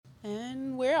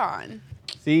And we're on.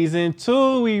 Season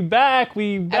 2, we back.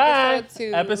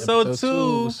 Episode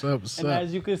 2. What's up? What's And up?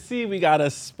 as you can see, we got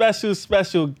a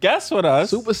special guest with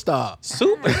us. Superstar.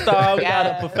 We got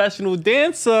a professional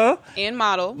dancer, And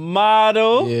model.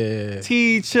 model, Yeah.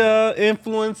 teacher,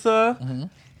 influencer.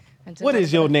 What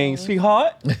is your name,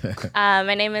 sweetheart?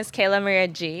 My name is Kayla Maria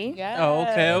G. Yeah. Oh,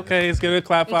 okay. Let's give it a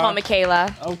clap. You can call me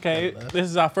Kayla. Okay, this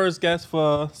is our first guest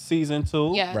for season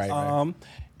 2. Yes. Right.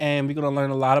 And we're gonna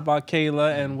learn a lot about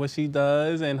Kayla and what she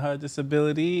does and her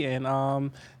disability,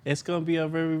 and it's gonna be a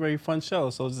very, very fun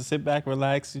show. So just sit back,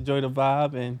 relax, enjoy the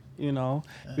vibe, and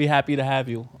be happy to have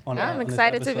you on. I'm on this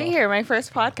excited to be episode. here. My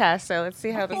first podcast, so let's see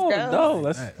how this goes. No,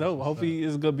 that's dope. Hopefully,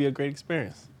 it's gonna be a great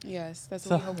experience. Yes, that's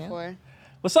what we So- hope for.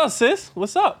 What's up, sis?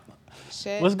 What's up?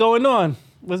 Shit. What's going on?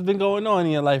 What's been going on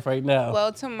in your life right now?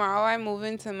 Well, tomorrow I move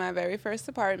into my very first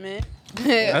apartment.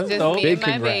 That's Just dope. me Big and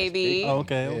my congrats. baby.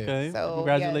 Okay. So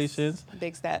Congratulations. yes,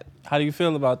 big step. How do you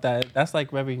feel about that? That's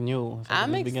like very new. It's like I'm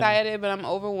in the beginning. excited, but I'm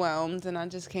overwhelmed, and I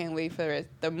just can't wait for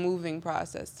the moving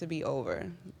process to be over.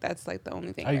 That's like the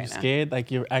only thing Are right you now. scared?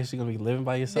 Like you're actually gonna be living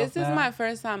by yourself? This is now? my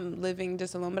first time living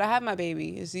just alone, but I have my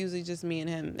baby. It's usually just me and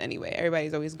him anyway.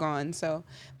 Everybody's always gone. So,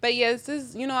 but yeah, this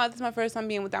is my first time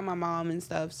being without my mom and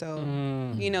stuff. So,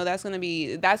 that's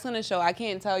gonna show. I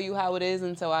can't tell you how it is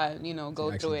until I,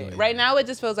 go through it. Right now, it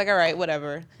just feels like, all right,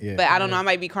 whatever. Yeah. But I don't know. I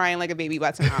might be crying like a baby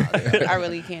by tomorrow. I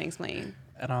really can't explain.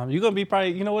 And you're gonna be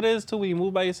probably, you know what it is too. When you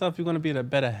move by yourself, you're gonna be in a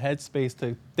better headspace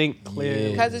to think clear. Yeah.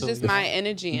 Because it's just my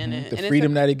energy in it. The And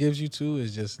freedom that it gives you too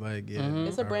is just like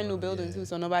it's a brand new building too,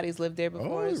 so nobody's lived there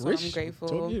before. Oh, so rich. I'm grateful.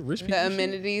 Told you, rich people The shit.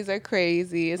 amenities are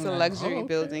crazy. It's a luxury okay.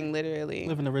 building, literally.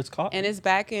 live in the Ritz Carlton. And it's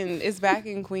back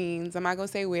in Queens. I'm not gonna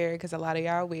say where because a lot of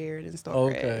y'all are weird and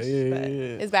Stockbridge. Okay, yeah, but yeah.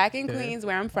 It's back in Queens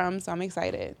where I'm from, so I'm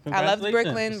excited. I love Congratulations.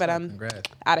 Brooklyn, but I'm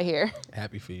Congrats. out of here.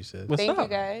 Happy for you, sis. What's Thank up?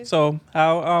 you, guys. So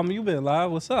how you been,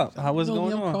 live? What's up? How was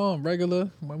going I'm on? calm,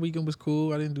 regular. My weekend was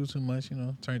cool. I didn't do too much,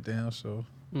 turned down, so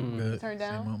good. Turned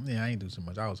down? Yeah, I ain't do too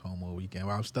much. I was home all weekend.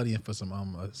 Well, I'm studying for some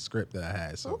a script that I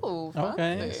had. So Ooh,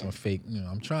 Okay. fancy. some fake,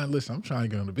 I'm trying to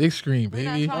get on the big screen, We're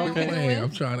not baby. trying, we Man, doing.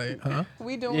 I'm trying to, huh?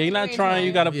 We doing. Yeah, you're not we trying.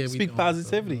 You doing. gotta Yeah, we speak doing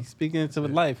positivity, stuff. speak into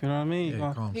life. You know what I mean?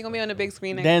 Yeah, calm. He gonna be on the big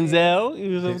screen next year. Denzel, you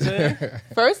know what I'm saying?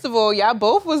 First of all, y'all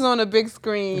both was on a big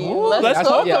screen. Ooh, let's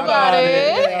talk yeah, about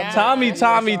it. Yeah. Tommy.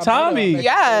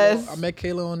 Yes. I met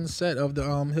Kayla on the set of the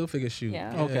Hilfiger shoot.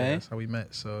 Yeah. Okay. That's how we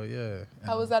met. So yeah.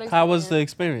 How was that experience? How was the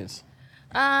experience?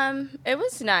 It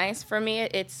was nice for me.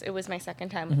 It was my second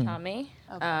time with Tommy.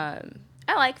 Okay.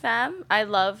 I like them. I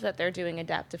love that they're doing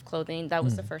adaptive clothing. That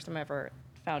was the first time I ever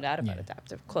found out about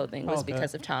adaptive clothing was Okay.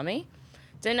 because of Tommy.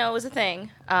 Didn't know it was a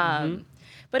thing.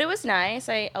 But it was nice.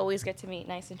 I always get to meet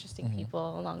nice, interesting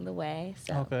people along the way.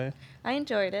 So Okay. I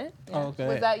enjoyed it. Yeah. Okay.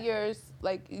 Was that yours?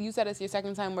 Like you said, it's your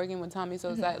second time working with Tommy. So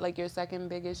is that like your second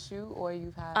biggest shoot, or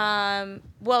you've had?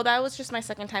 Well, that was just my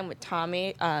second time with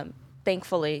Tommy.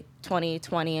 Thankfully,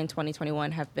 2020 and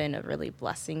 2021 have been a really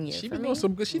blessing year She for been me. doing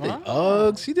some good. She did Wow.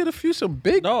 Uggs. She did some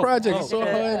big Dope, projects. dope. So her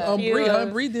and Few Bree,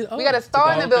 of- Bree did. We got a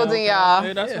star in the building, y'all.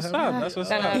 Hey, that's Yeah, what's huh? up. That's what's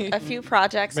Done up. a few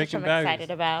projects which Breaking I'm barriers.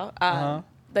 excited about. Uh-huh.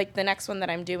 Like the next one that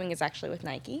I'm doing is actually with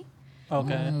Nike.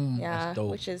 Okay. Yeah, That's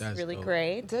dope. which is That's really dope.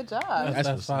 great. Good job. That's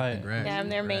what's up. fire. Congrats. Yeah, I'm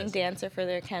their main Congrats. dancer for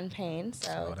their campaign,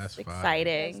 so Oh, that's it's fire.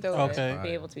 exciting That's dope. Okay. to be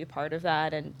able to be part of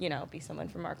that and be someone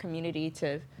from our community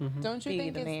to. Don't you be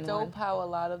think the it's main dope one. how a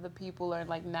lot of the people are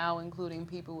like now including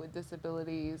people with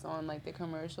disabilities on like the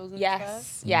commercials and Yes,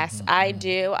 stuff? yes, I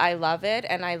do. I love it,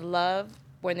 and I love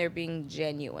when they're being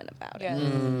genuine about Yeah.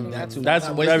 it. That's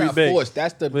very not big. Forced.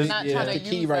 That's the Not Not yeah, trying that's to the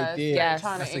key use right us, there. Yes.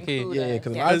 trying That's to the key. include Yeah, us.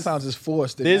 because a Yeah. lot of times it's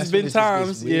forced. and There's that's been when it just gets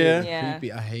times, weird, yeah.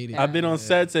 creepy. I hate it. I've been on Yeah.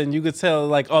 sets and you could tell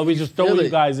like, oh, we just Feel throw you it.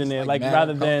 guys in It's there, like mad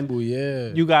rather than uncomfortable, yeah.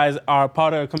 you guys are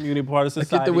part of a community, part of Like,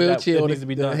 society. get the wheelchair that or needs to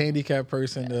be the done. handicapped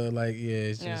person to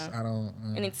it's just Yeah. I don't.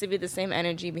 It needs to be the same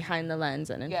energy behind the lens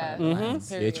and in Yeah. front of the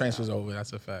lens. Yeah, it transfers over.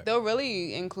 That's a fact. They'll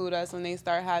really include us when they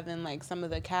start having like some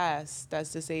of the cast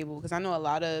that's disabled, because I know a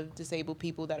lot of disabled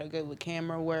people that are good with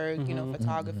camera work,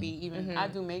 photography. Even I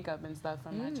do makeup and stuff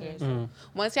from my chair. So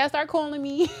once y'all start calling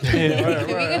me, Yeah, right,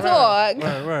 we right, can right.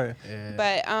 talk. Right. Yeah.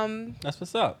 But That's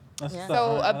what's up. That's Yeah. what's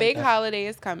so up. a big holiday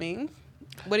is coming.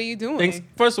 What are you doing? Thanks.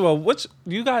 First of all, which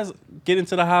you guys get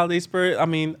into the holiday spirit? I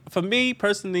mean, for me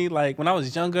personally, like when I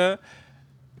was younger,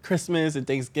 Christmas and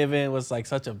Thanksgiving was like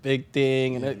such a big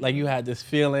thing, and like you had this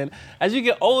feeling. As you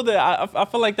get older, I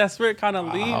feel like that spirit kind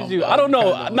of leaves you. I don't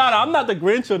know. No, I'm not the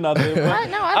Grinch or nothing. But I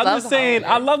I'm love just the saying I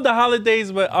holidays. love the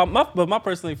holidays, but my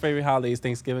personally favorite holiday is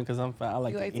Thanksgiving because I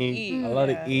like You to like to eat. eat. I love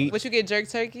to eat. What you get, jerk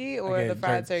turkey or I the get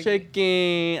fried jerk turkey?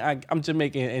 chicken. I'm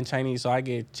Jamaican and Chinese, so I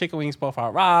get chicken wings, puff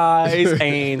fried rice,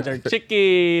 and jerk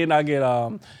chicken. I get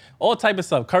all type of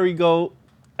stuff, curry goat.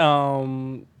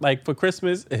 Like for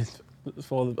Christmas,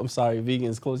 I'm sorry,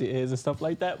 vegans, close your ears and stuff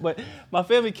like that. But my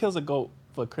family kills a goat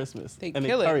for Christmas. They and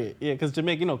kill they it? curry it. Yeah, because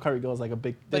Jamaica, curry goat is like a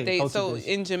big thing. But culture dish.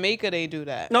 in Jamaica they do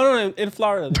that. No, in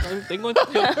Florida, they're going to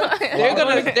kill.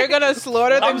 They're gonna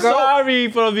slaughter the I'm goat.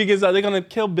 sorry for the vegans. They're gonna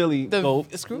kill Billy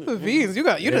goat. Screw the vegans.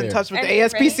 You done touched with And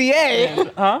the they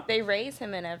ASPCA. Huh? They raise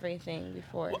him and everything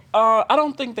before. I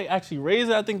don't think they actually raise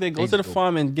it. I think they go to the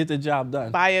farm and get the job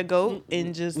done. Buy a goat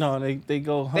and just No, they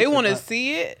go. Hunt they the want to goat.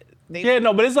 see it. They, Yeah,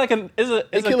 no, but it's like it's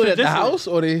They a kill it at the tradition. house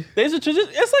or they? There's a tradition.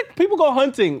 It's like people go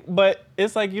hunting, but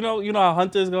it's like you know how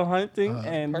hunters go hunting,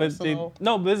 but Personal.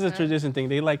 it's a tradition thing.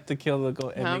 They like to kill the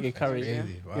goat and make it curry.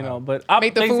 Crazy. Wow. You know, but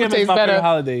make the food Thanksgiving is taste my favorite better.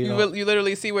 holiday. You know? You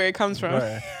literally see where it comes from.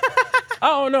 Right. I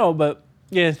don't know, but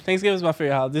yeah, Thanksgiving is my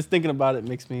favorite holiday. Just thinking about it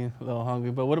makes me a little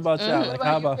hungry. But what about y'all? Like,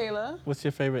 how about Kayla? what's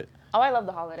your favorite? Oh, I love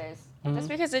the holidays. Just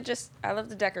because I love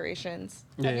the decorations.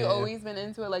 Have you always been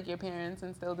into it, like your parents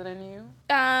instilled it in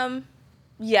you?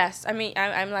 Yes, I mean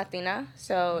I'm Latina,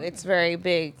 so it's very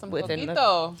big Some within the.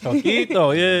 coquito.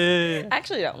 Coquito, yeah. I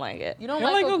actually don't like it. You don't You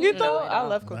like like coquito? coquito? I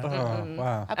love coquito. Oh,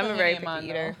 wow. I put I'm a honey very in mine, picky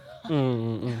eater.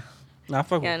 Nah, I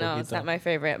fuck Yeah, with no, it's coquito. not my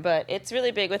favorite, but it's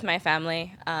really big with my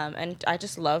family, and I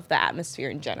just love the atmosphere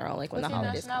in general. Like when What's the your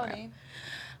holidays come around. nationality?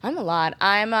 I'm a lot.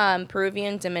 I'm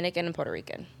Peruvian, Dominican, and Puerto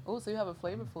Rican. Oh, so you have a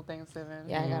flavorful Thanksgiving.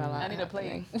 Yeah, I got a lot. I need a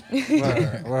plate.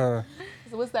 happening. Wow.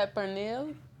 So what's that,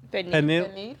 pernil? Pernil.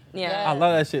 Pernil? Pernil? Yeah. I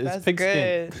love that shit. It's That's pig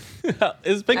good. skin.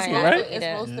 It's pig skin, I right? eat It's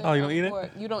it. roasted Oh, you don't eat it?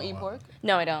 pork. You don't eat pork?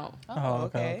 No, I don't. Oh,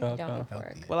 okay. I don't eat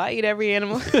pork. Well, I eat every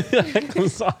animal. I'm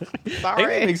sorry.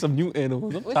 Sorry. They make some new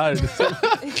animals. I'm tired of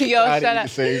this. Yo, I shut did up. the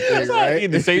same thing, I right? eat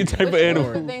the same type of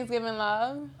animal. Thanksgiving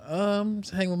love.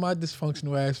 Just hang with my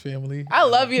dysfunctional ass family. I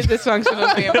love your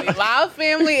dysfunctional family. Loud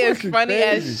family is Fucking funny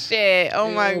crazy. as shit. Oh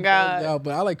my god. Yeah,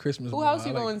 but I like Christmas. Who more. house I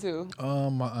you like, going to?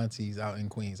 My auntie's out in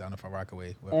Queens. I don't know if I rock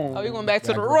away. Oh, you going back to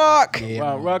the I grew up- Rock? Yeah,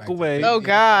 Wow, I'm rock back to- away. Oh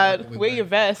god. we Wear back. your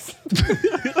vest.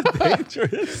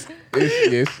 Dangerous.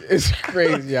 It's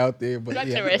crazy out there, but yeah, I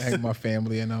Treacherous. hang with my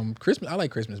family and Christmas. I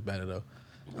like Christmas better though.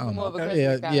 I don't More of know. a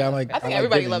Christmas guy. Yeah, I like. I think like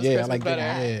everybody giving. loves Yeah, I Christmas like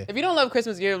better. giving, yeah. If you don't love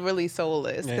Christmas, you're really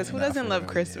soulless. Because who Nah, doesn't for love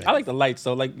real, Christmas? I like the lights,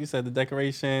 so like you said, the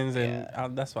decorations, and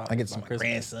that's why I get to like my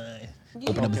Christmas. grandson.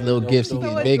 Open up his little gifts. He So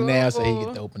getting big now, so he adorable.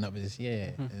 get to open up his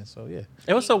and so yeah.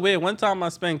 It was so weird. One time I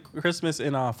spent Christmas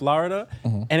in Florida,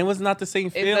 and it was not the same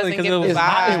feeling doesn't because give it was the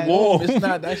hot and vibe. warm. It's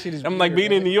not that shit is. I'm like weird,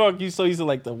 being in right? New York. You so used to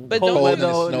like the But cold don't and you,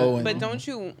 the snow and- but don't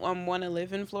you want to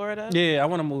live in Florida? Yeah, I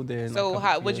want to move there. in a So couple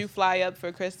how of would years. you fly up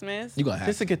for Christmas? You gonna have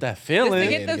Just to to. get that Just feeling? to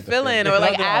get to the get the feeling, feeling. or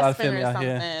like There's not a lot of Aspen family or out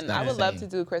here. something. not I would the love same.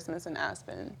 to do Christmas in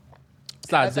Aspen.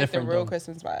 It's not That's like the different. real though.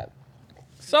 Christmas vibe.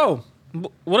 So,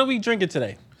 what are we drinking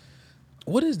today?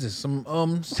 What is this? Some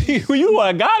You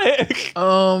I got it.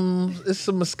 it's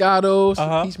some Moscato, some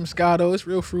Uh-huh. peach Moscato. It's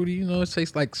real fruity, you know. It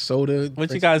tastes like soda. What you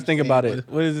Crazy guys peach think thing, about but it?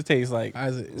 What does it taste like?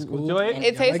 How's it? It's cool. Enjoy it?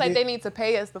 It tastes like it. they need to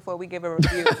pay us before we give a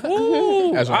review.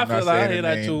 Ooh, That's why I I'm not feel like I saying hear the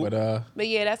that name, too. but But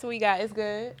yeah, that's what we got. It's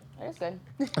good. It's good.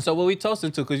 So what we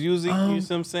toasting to? Because usually, you know what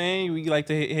I'm saying, we like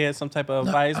to hear some type of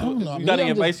advice. I don't know. You got Maybe any I'm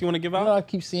advice just- you want to give you out? know, I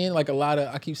keep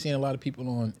seeing a lot of people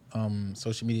on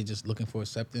social media just looking for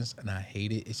acceptance, and I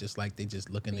hate it. It's just like they just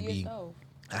looking to be. yourself.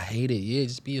 I hate it. Yeah,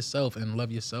 just be yourself and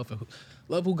love yourself and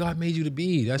love who God made you to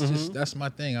be. That's just that's my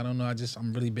thing. I don't know.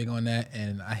 I'm really big on that,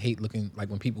 and I hate looking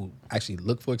like when people actually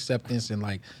look for acceptance and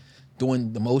like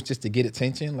doing the most just to get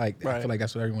attention. Like I Right. feel like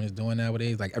that's what everyone is doing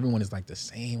nowadays. Like everyone is like the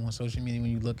same on social media. When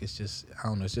you look, it's just I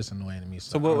don't know. It's just annoying to me.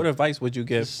 So what advice would you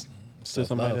give to self-love.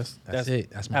 somebody That's it.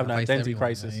 That's my having an advice to identity everyone,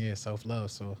 crisis? man. Yeah,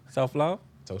 self-love. So Self-love?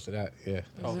 toast to that. Yeah.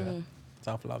 Okay.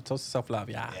 Self-love. Toast to self-love.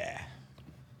 Yeah.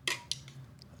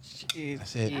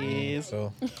 That's it. Man.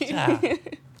 So Yeah.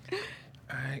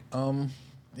 all right.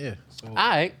 Yeah. So All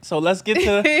right, so let's get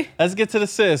to the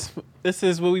sis. This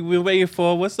is what we're waiting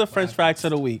for. What's the French facts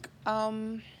of the week?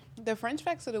 The French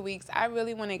facts of the weeks, I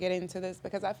really want to get into this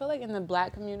because I feel like in the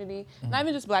black community, not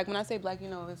even just black, when I say black,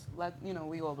 it's like,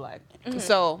 we all black.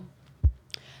 So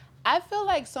I feel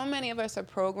like so many of us are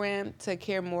programmed to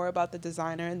care more about the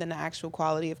designer than the actual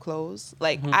quality of clothes.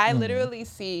 Like I literally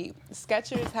see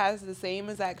Skechers has the same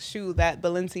exact shoe that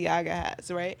Balenciaga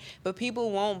has, right? But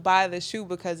people won't buy the shoe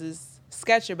because it's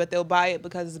Skechers, but they'll buy it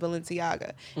because it's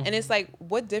Balenciaga. And it's like,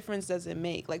 what difference does it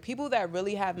make? Like, people that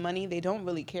really have money, they don't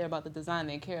really care about the design.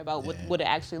 They care about what it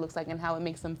actually looks like and how it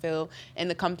makes them feel and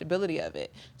the comfortability of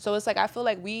it. So it's like, I feel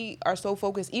like we are so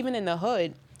focused, even in the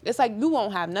hood, it's like you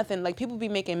won't have nothing. Like, people be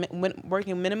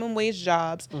working minimum wage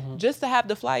jobs just to have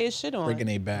the flyest shit on. Breaking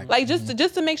their back. Like, just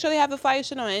to make sure they have the flyest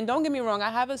shit on. And don't get me wrong,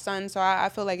 I have a son, so I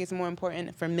feel like it's more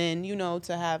important for men, you know,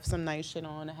 to have some nice shit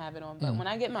on and have it on. But when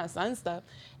I get my son stuff,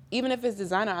 even if it's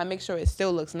designer, I make sure it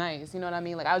still looks nice. You know what I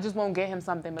mean? Like, I just won't get him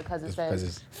something because it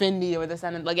says Fendi or this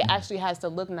and like it actually has to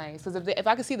look nice. Because if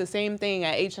I could see the same thing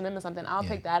at H&M or something, I'll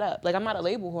pick that up. Like, I'm not a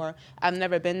label whore. I've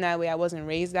never been that way. I wasn't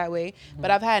raised that way.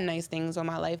 But I've had nice things all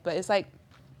my life. But it's like,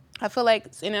 I feel like,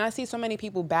 and I see so many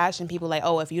people bashing people like,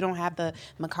 oh, if you don't have the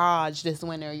Macaj this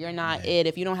winter, you're not it.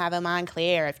 If you don't have a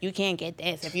Moncler, if you can't get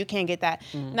this, if you can't get that.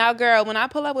 Now, girl, when I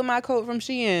pull up with my coat from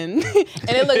Shein and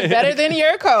it looks better than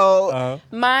your coat,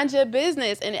 mind your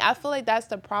business. And I feel like that's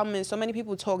the problem. And so many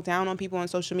people talk down on people on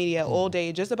social media all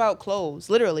day just about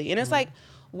clothes, literally. And it's like,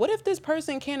 what if this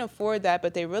person can't afford that,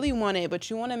 but they really want it, but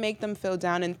you want to make them feel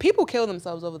down? And people kill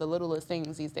themselves over the littlest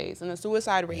things these days. And the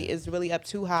suicide rate is really up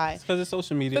too high. Because it's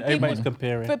social media. Everybody's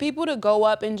comparing. For people to go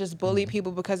up and just bully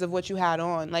people because of what you had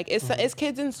on. Like, it's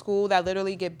kids in school that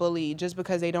literally get bullied just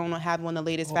because they don't have one of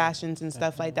the latest fashions and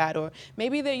stuff like that. Or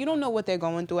maybe you don't know what they're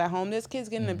going through at home. There's kids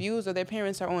getting abused, or their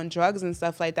parents are on drugs and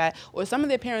stuff like that. Or some of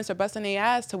their parents are busting their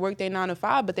ass to work their 9 to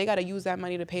 5, but they got to use that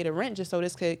money to pay the rent just so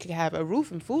this kid could have a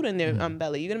roof and food in their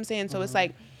belly. You know what I'm saying? So it's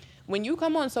like, when you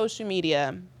come on social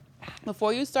media,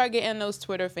 before you start getting those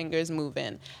Twitter fingers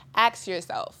moving, ask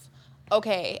yourself,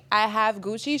 okay, I have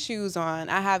Gucci shoes on,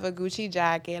 I have a Gucci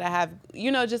jacket, I have,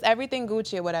 just everything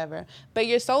Gucci or whatever, but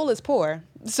your soul is poor.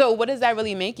 So what does that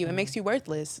really make you? It makes you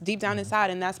worthless deep down inside,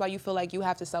 and that's why you feel like you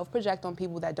have to self-project on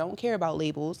people that don't care about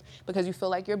labels because you feel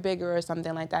like you're bigger or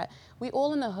something like that. We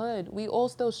all in the hood. We all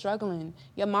still struggling.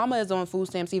 Your mama is on food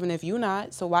stamps even if you're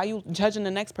not, so why you judging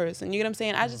the next person? You get what I'm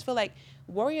saying? I just feel like,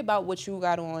 worry about what you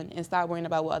got on and stop worrying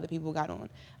about what other people got on.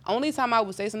 Only time I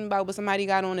would say something about what somebody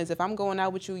got on is if I'm going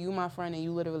out with you my friend, and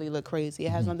you literally look crazy.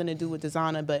 It has nothing to do with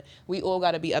designer, but we all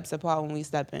got to be up to par when we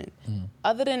step in.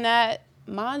 Other than that,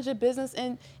 mind your business,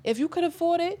 and if you could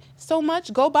afford it so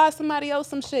much, go buy somebody else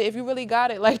some shit if you really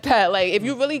got it like that. Like, if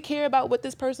you really care about what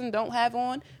this person don't have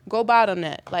on, go buy them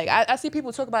that. Like, I see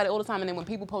people talk about it all the time, and then when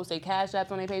people post their Cash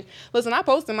Apps on their page, listen, I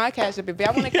posted my Cash App. If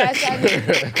y'all want to Cash App me,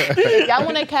 if y'all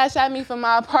want to Cash App me for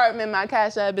my apartment, my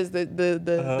Cash App is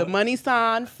the money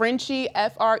sign, Frenchie,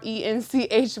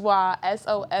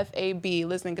 FRENCHYSOFAB.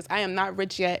 Listen, because I am not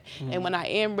rich yet, and when I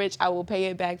am rich, I will pay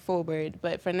it back forward.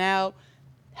 But for now,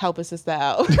 help a sister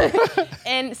out.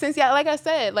 And since, like I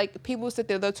said, like, people sit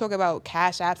there, they'll talk about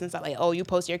Cash Apps and stuff like, oh, you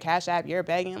post your Cash App, you're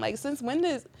begging. Like, since when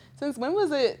was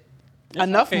it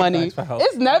enough money?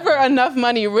 It's never enough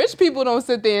money. Rich people don't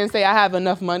sit there and say, I have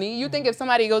enough money. You think if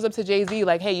somebody goes up to Jay-Z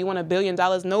like, hey, you want $1 billion?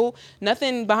 No,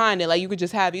 nothing behind it. Like, you could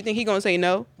just have, you think he gonna say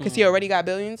no because he already got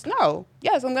billions? No.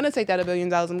 Yes, I'm gonna take that $1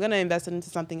 billion. I'm gonna invest it into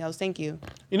something else. Thank you.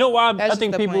 You know why I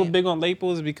think people are big on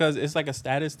labels? Because it's like a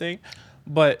status thing.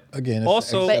 But again,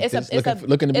 also, it's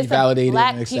looking to be validated.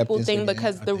 Black and people thing again,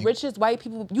 because the richest white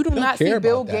people, you do not see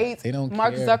Bill Gates,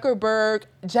 Mark Zuckerberg,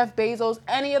 Jeff Bezos,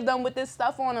 any of them with this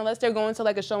stuff on unless they're going to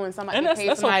like a show and somebody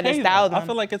pays somebody to style them. I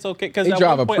feel like it's okay because they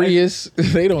drive a Prius.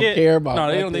 They don't care about. No,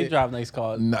 they don't. They drive nice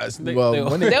cars.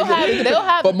 They'll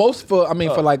have. But most for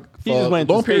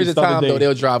long periods of time though,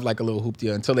 they'll drive like a little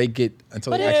hoopty until they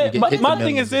actually get hit. My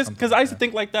thing is this, because I used to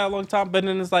think like that a long time, but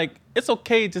then it's like, it's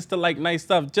okay just to like nice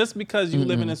stuff. Just because you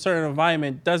live in a certain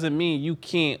environment doesn't mean you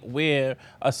can't wear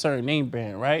a certain name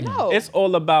brand, right? No. It's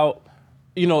all about,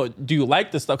 do you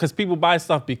like this stuff? Because people buy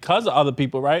stuff because of other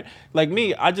people, right? Like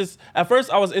me, at first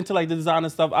I was into like the designer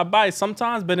stuff. I buy it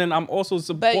sometimes, but then I'm also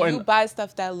supporting. But you buy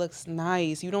stuff that looks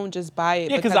nice. You don't just buy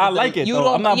it because I like it.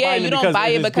 I'm not buying it because you don't buy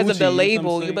it because of the Gucci,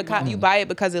 label. You buy it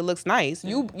because it looks nice.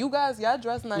 You guys, y'all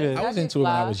dress nice. Yeah. I was into it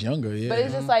when I was younger, yeah. But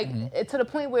it's just like, to the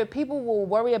point where people will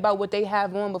worry about what they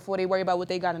have on before they worry about what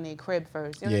they got in their crib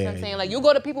first. You know what I'm saying? Like, you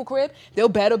go to people's crib, they'll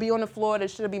better be on the floor. They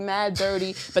should be mad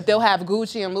dirty, but they'll have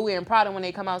Gucci and Louis and Prada when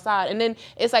they come outside. And then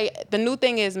it's like, the new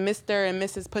thing is Mr. and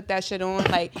Mrs. put that shit on.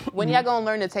 Like, when y'all gonna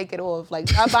learn to take it off? Like,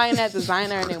 stop buying that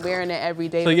designer and then wearing it every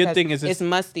day. So your thing is it's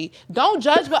musty. Don't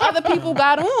judge what other people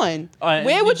got on.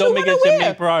 Wear what you want to wear.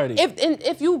 Main priority.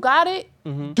 If you got it,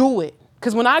 do it.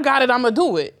 Because when I got it, I'm going to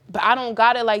do it. But I don't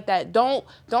got it like that. Don't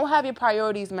have your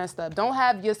priorities messed up. Don't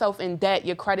have yourself in debt.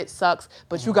 Your credit sucks,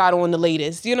 but you got on the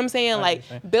latest. You know what I'm saying? Like,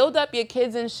 build up your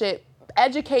kids and shit.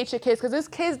 Educate your kids. Because there's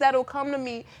kids that'll come to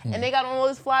me and they got on all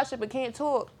this fly shit but can't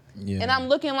talk. Yeah. And I'm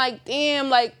looking like, damn,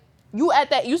 like, you at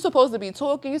that, you supposed to be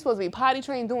talking, you supposed to be potty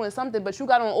trained doing something, but you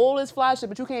got on all this fly shit,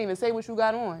 but you can't even say what you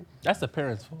got on. That's the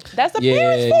parents' fault. That's the Yeah,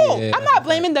 parent's fault. yeah, I'm not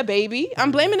blaming the baby.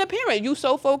 I'm blaming the parent. You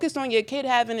so focused on your kid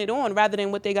having it on rather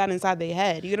than what they got inside their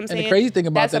head. You know what I'm saying? And the crazy thing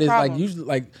about That's that a is like problem. usually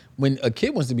like when a kid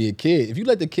wants to be a kid, if you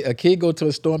let a kid go to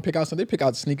a store and pick out something, they pick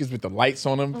out sneakers with the lights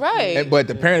on them. Right. But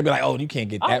the parent be like, oh, you can't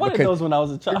get I that wanted those when I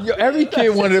was a child. Yo, every kid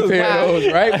wanted a pair Wow. of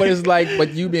those, right? But it's like, but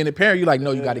you being a parent, you're like,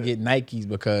 no, you got to get Nikes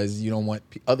because you don't want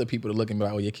other people to look and be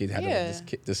like, oh, your kid had Yeah.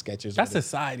 the Skechers. That's or the-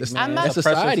 society, the- man. I'm not- That's That's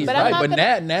pressure society, But I'm right? not But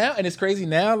gonna- now, and it's crazy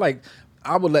now. Like,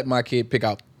 I would let my kid pick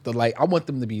out the light. I want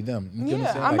them to be them. You get what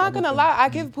Yeah, saying? I'm Like, not I want gonna them- lie. I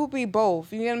give Poopy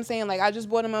both. You get what I'm saying? Like I just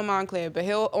bought him a Moncler, but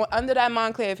he'll under that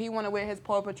Moncler, if he want to wear his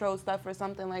Paw Patrol stuff or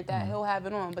something like that, he'll have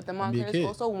it on. But the be a Moncler is kid.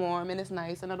 also warm and it's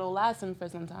nice and it'll last him for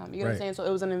some time. You know what I'm Right. saying? So it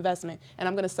was an investment, and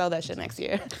I'm gonna sell that shit next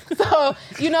year. So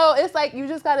it's like you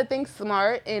just gotta think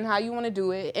smart in how you want to do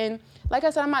it. And like I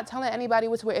said, I'm not telling anybody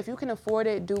what to wear. If you can afford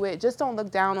it, do it. Just don't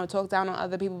look down or talk down on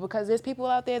other people because there's people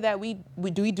out there that we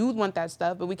do want that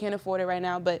stuff, but we can't afford it right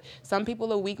now. But some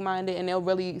people are weak-minded and they'll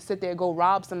really sit there and go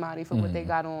rob somebody for what they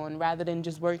got on rather than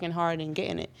just working hard and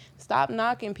getting it. Stop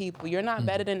knocking people. You're not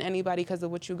better than anybody because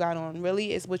of what you got on.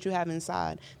 Really, it's what you have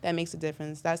inside that makes a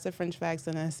difference. That's the French facts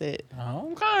and that's it.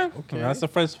 Okay. That's the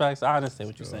French facts. I understand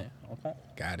what you're saying. Okay.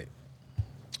 Got it.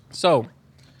 So,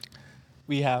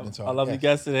 we have Into a our lovely guest.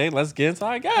 guest today. Let's get into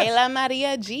our guest. Kayla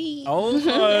Maria G.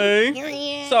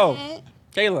 Okay. So,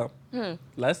 Kayla,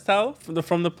 let's tell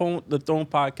from the Throne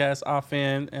podcast, our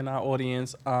fan and our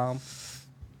audience,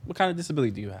 what kind of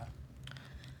disability do you have?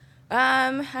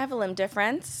 I have a limb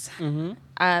difference.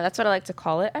 That's what I like to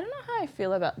call it. I don't know how I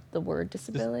feel about the word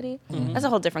disability. That's a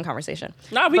whole different conversation.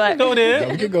 Nah, we But- can go there.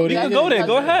 Yeah, we can go We there. can go there.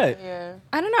 Go ahead. Yeah.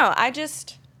 I don't know.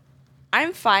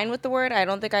 I'm fine with the word. I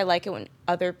don't think I like it when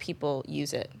other people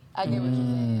use it. I get what you're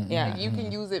saying. Yeah. Like, you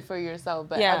can use it for yourself,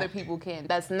 but Yeah. other people can't.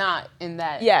 That's not in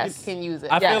that Yes. you can use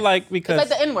it. I Yes. feel like It's because like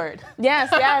the N-word. Yes,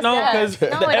 yes, no, yes. because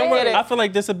the I N word. get it. I feel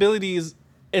like disability is.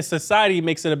 If society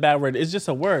makes it a bad word, it's just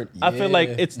a word. I feel like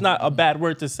Yeah. it's not a bad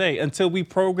word to say until we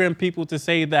program people to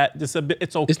say that it's okay.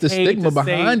 It's the stigma to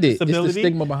say behind it. It's the disability,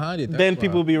 stigma behind it. That's Then why.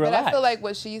 people will be But relaxed. I feel like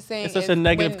what she's saying It's such is a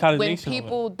negative when connotation of it.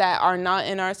 people that are not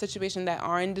in our situation that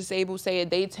aren't disabled say it,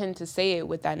 they tend to say it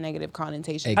with that negative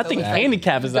connotation. I think So it's like,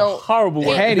 handicap is a don't- horrible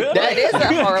word. That is a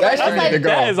horrible That should word. need to go.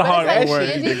 That is a But hard it's like word.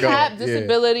 handicap, Yeah.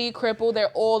 disability, cripple, they're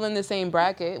all in the same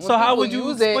bracket. When So how people would you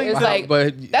use it? explain It's that? like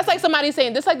But- that's like somebody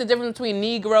saying this, like the difference between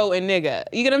Negro and nigga.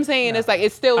 You get what I'm saying? It's like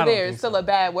it's still I don't there. think It's still so. a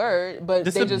bad word, but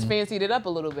they Disab- just fancied it up a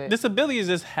little bit. Disability is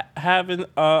just having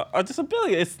a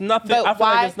disability. It's nothing. But I feel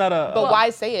why? like it's not a. but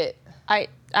why say it?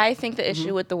 I think the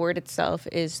issue with the word itself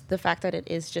is the fact that it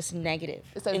is just negative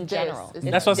It says in this. general. It's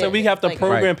That's why I said we have to Like-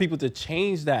 program Right. people to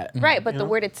change that. Right, but You the know?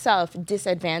 word itself,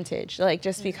 disadvantage. Like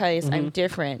just because I'm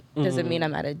different doesn't mean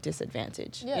I'm at a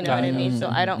disadvantage. Yeah, You know what I Gotcha. mean? So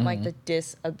I don't like the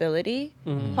disability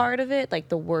part of it. Like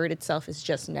the word itself is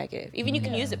just negative. Even you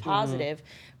can use it positive,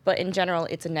 but in general,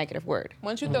 it's a negative word.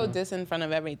 Once you throw this in front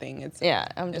of everything, it's Yeah,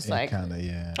 I'm just like, kind of,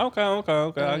 yeah. Okay.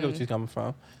 I get what you're coming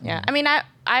from. yeah. I mean,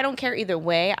 I don't care either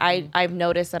way. I've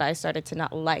noticed that I started to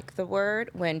not like the word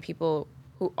when people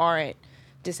who aren't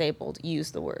disabled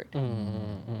use the word,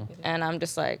 and I'm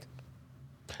just like,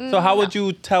 So how would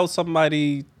you tell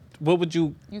somebody? What would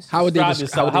you? How would they describe des-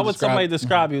 yourself? how would they How would describe- somebody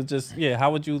describe you? Just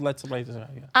how would you let somebody describe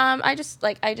you?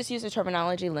 I just use the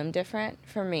terminology limb different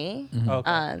for me.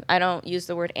 Okay. I don't use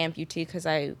the word amputee because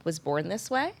I was born this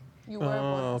way. you were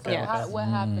born. okay. So what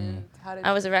happened? How did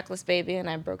I was a reckless baby and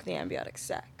I broke the amniotic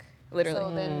sac, literally.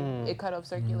 so then it cut off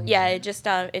circulation. Yeah, it just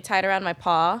it tied around my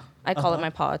paw. I call it my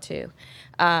paw too.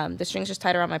 The strings just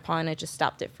tied around my paw and it just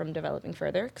stopped it from developing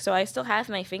further. So I still have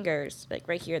my fingers like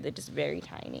right here. They're just very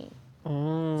tiny. See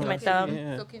my thumb?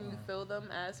 yeah. So can you feel them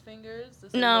as fingers?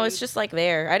 No, it's just like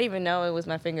there. I didn't even know it was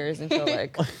my fingers until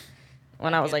like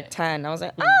when I was like 10. I was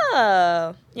like,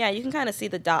 oh, yeah, you can kind of see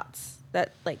the dots.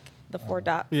 That like the 4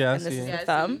 dots. Yeah, I and this see is it. the Yeah, I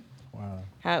thumb. see. Wow.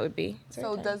 How it would be. It's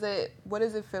So very does it? What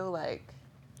does it feel like?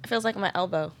 It feels like my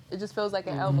elbow. It just feels like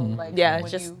an elbow. Like Yeah,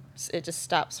 when it just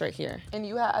stops right here. and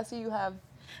you have. I see you have.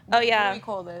 Oh, What yeah. do we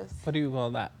call this? What do you call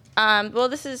that? Well,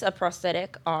 this is a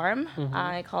prosthetic arm.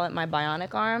 I call it my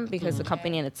bionic arm because the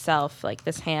company in itself, like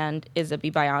this hand, is a be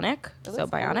bionic. It So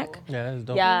looks bionic. cool. Yeah, that's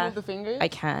dope. Yeah. Can you move the fingers? I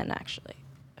can actually,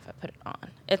 if I put it on.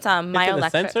 It's Is it a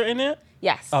myoelectric. sensor in it?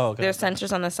 Yes. Oh, okay. There's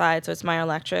sensors on the side, so it's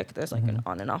myoelectric. There's like an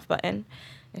on and off button.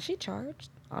 Is she charged?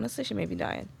 Honestly, she may be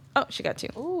dying. Oh, she got 2.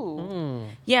 Ooh.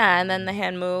 Yeah, and then the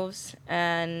hand moves,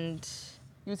 and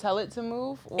You tell it to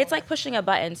move. Or? it's like pushing a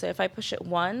button. So if I push it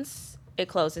once, it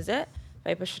closes it. If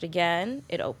I push it again,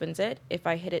 it opens it. If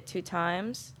I hit it 2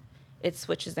 times, it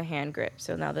switches the hand grip.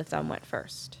 So now the thumb went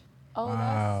first. Oh, Wow.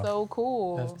 that's so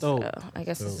cool. That's dope. So I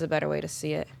guess this is a better way to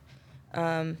see it.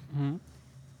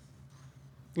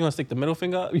 You want to stick the middle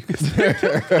finger up? You can Can you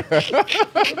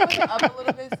put it up a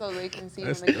little bit so they can see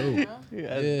That's on the dope. camera? Yeah,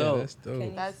 that's Yeah, dope. that's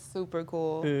dope. That's super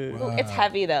cool. Yeah. Ooh, it's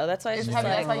heavy though. That's why It's it's heavy.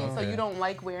 like, That's why you, so you don't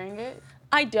like wearing it?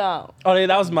 I don't. Oh, yeah,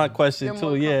 that was my question You're too.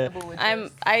 more Yeah. comfortable with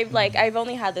this. I've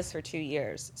only had this for 2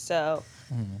 years. So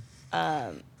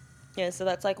yeah, so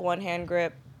that's like one hand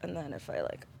grip, and then if I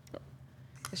like,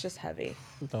 it's just heavy.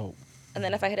 Dope. And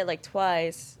then if I hit it like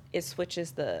twice, it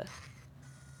switches the.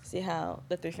 See how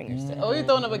the 3 fingers do. Oh, you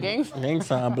throwing up a gang sign? Gang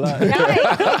sign blood.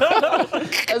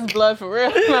 That's blood for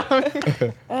real.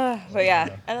 But yeah,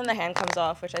 and then the hand comes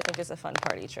off, which I think is a fun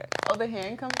party trick. Oh, the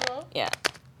hand comes off? Yeah,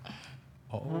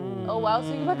 Oh, wow. So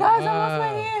you're like, guys, I lost my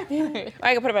hand. or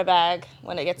I can put it in my bag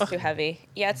when it gets too heavy.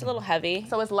 Yeah, it's a little heavy.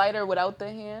 So it's lighter without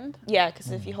the hand? Yeah,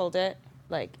 because if you hold it,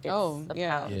 like it's Oh, a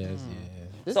yeah. pound. Yes,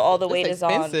 yeah. So all the weight is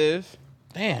on. expensive.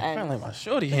 Damn, And- kind of like my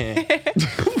shorty hand.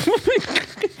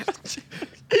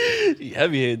 You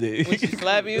heavy-handed. When she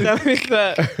slap you, that makes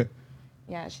that.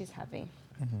 Yeah, she's heavy.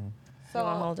 So You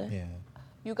want to hold it? Yeah.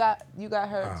 you got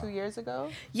her 2 years ago?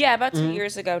 Yeah, about 2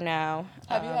 years ago now.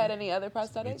 Have you had any other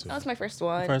prosthetics? That was my first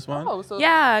one. First one. Oh, so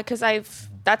Yeah, because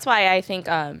that's why I think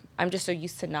I'm just so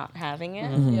used to not having it.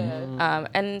 yeah.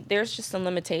 And there's just some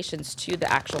limitations to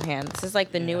the actual hand. This is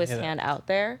like the newest hear that. hand out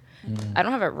there. I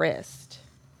don't have a wrist.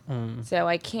 So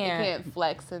I You can't can't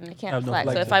flex and Have no flex.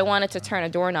 So flex. if I wanted to turn a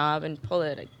doorknob and pull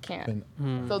it, I can't.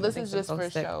 so this Things is are just for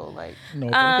supposed to- show, like No,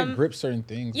 but you can grip certain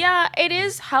things. Yeah, it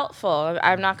is helpful.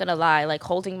 I'm not gonna lie. Like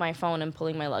holding my phone and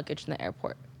pulling my luggage in the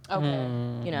airport. okay.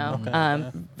 You know,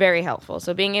 Okay. very helpful.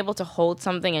 So being able to hold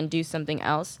something and do something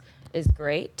else is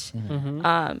great.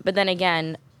 But then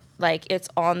again, like it's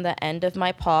on the end of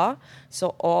my paw,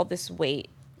 so all this weight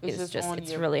It's is just just on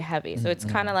it's your- really heavy. So it's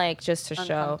kind of like just to show,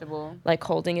 Uncomfortable. like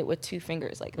holding it with 2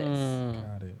 fingers like this.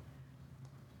 Got it.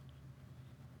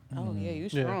 Oh yeah, you Yeah.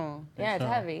 strong. Yeah, it's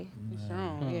heavy. You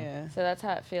strong. Yeah. So that's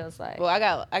how it feels like. Well, I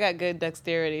got good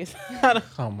dexterity.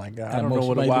 Oh my god, I At don't know most,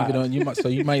 what you to might leave it watch. on. You might, so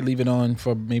you might leave it on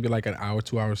for maybe like an hour,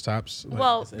 2 hours tops. Like,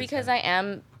 Well, because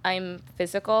I'm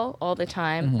physical all the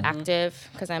time, active,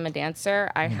 because I'm a dancer,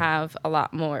 I have a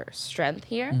lot more strength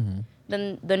here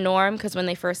than the norm. Because when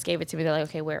they first gave it to me, they're like,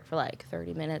 okay, wear it for like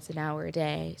 30 minutes, an hour a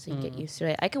day, so you get used to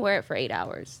it. I can wear it for 8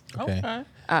 hours okay.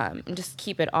 and just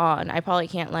keep it on. I probably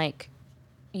can't like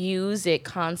use it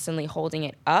constantly holding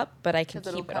it up, but I can Because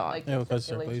it'll keep it cut on. like Yeah, your it'll cut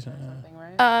circulation or circulation, something,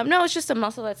 right? No, it's just a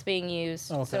muscle that's being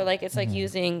used. Okay. So like it's like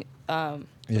using Your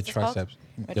what's it called? triceps,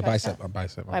 My your tricep? bicep, or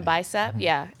bicep. My bicep.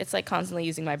 Yeah, it's like constantly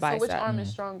using my So bicep. which arm is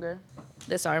stronger?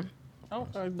 This arm.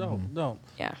 Okay, dope, dope.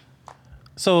 Yeah.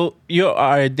 So you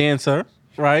are a dancer,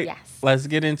 right? Yes. Let's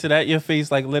get into that. Your face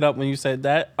like lit up when you said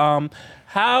that.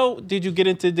 How did you get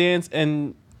into dance,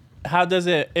 and how does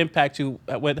it impact you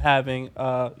with having,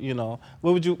 you know,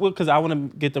 what would you? Because I want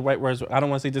to get the right words. I don't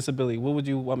want to say disability. What would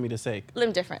you want me to say?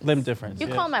 Limb difference. Limb difference. You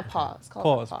yeah. call it my paw. It's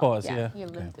called my paw. Pause. Yeah. You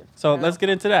lived it. So let's get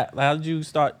into that. How did you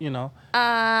start? You know.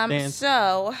 Dance.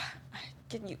 So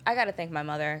I gotta thank my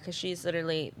mother because she's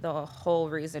literally the whole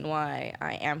reason why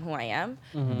I am who I am.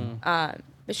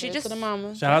 But she Cheers just to the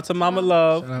mama. Shout out to Mama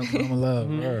Love. Shout out to Mama Love.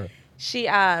 word. she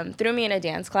threw me in a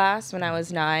dance class when I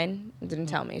was 9 and didn't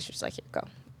tell me. She was like, "Here,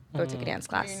 go take a dance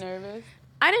Are you class." nervous?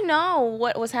 I didn't know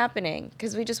what was happening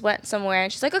because we just went somewhere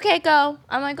and she's like, "Okay, go."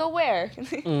 I'm like, "Go where?"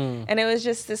 And it was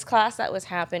just this class that was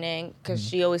happening because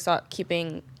she always thought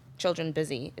keeping children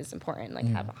busy is important, like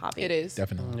have a hobby. It is.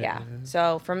 Definitely. Yeah.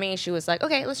 So for me, she was like,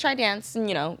 "Okay, let's try dance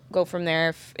and, go from there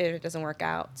if it doesn't work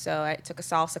out." So I took a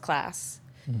salsa class.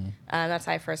 That's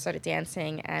how I first started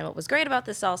dancing. And what was great about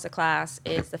the salsa class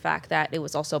is the fact that it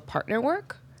was also partner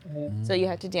work. So you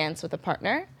had to dance with a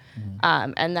partner.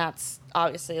 And that's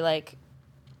obviously like,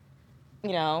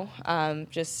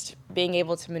 just being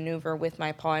able to maneuver with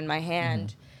my paw in my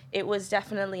hand. It was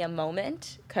definitely a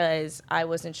moment because I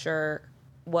wasn't sure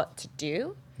what to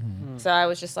do. So I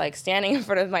was just like standing in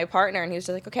front of my partner and he was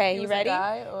just like, "Okay, He you was ready?" A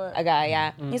guy or A guy,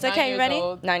 yeah. He's like, 9 "Hey, you years ready?"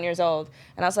 old. 9 years old.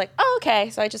 And I was like, "Oh, okay."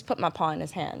 So I just put my paw in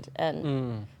his hand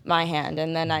and my hand.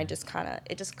 And then I just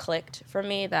it just clicked for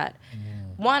me that,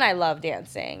 one, I love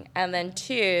dancing. And then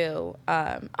two,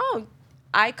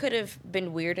 I could have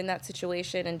been weird in that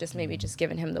situation and just maybe just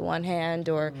given him the one hand,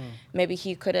 or maybe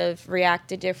he could have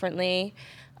reacted differently.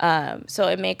 So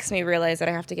it makes me realize that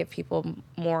I have to give people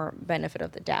more benefit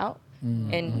of the doubt.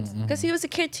 And because he was a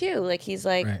kid too, like he's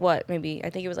like, Right. what, maybe, I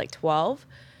think he was like 12.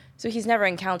 So he's never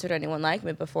encountered anyone like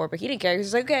me before, but he didn't care. He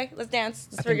was like, okay, let's dance.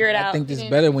 Let's figure it out. I think He it's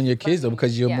didn't- better when you're kids though,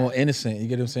 because you're Yeah. more innocent. You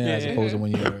get what I'm saying, as Yeah. opposed to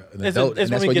when you're an It's adult. when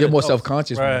And that's we why get you're more adults.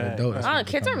 self-conscious when you're Right. an adult. That's Oh, when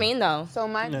kids you are mean though. So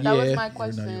that was Yeah, my you're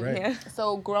question. right. Yeah.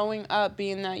 So growing up,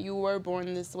 being that you were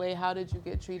born this way, how did you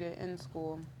get treated in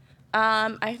school?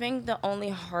 I think the only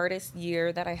hardest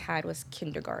year that I had was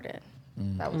kindergarten.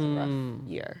 That was a rough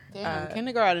year. Damn,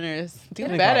 kindergartners do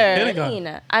Kindergarten. better.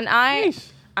 Kindergarten. And I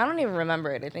Yeesh. don't even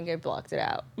remember it. I think I blocked it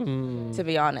out, to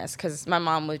be honest, because my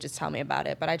mom would just tell me about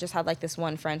it. But I just had like this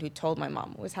one friend who told my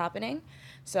mom what was happening.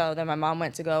 So then my mom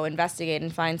went to go investigate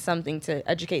and find something to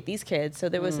educate these kids. So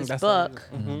there was this book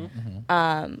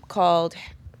called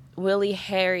Willie,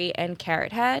 Harry, and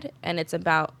Carrot Head, and it's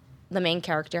about the main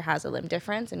character has a limb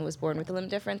difference and was born with a limb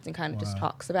difference and kind of just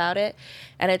talks about it.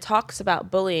 And it talks about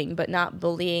bullying, but not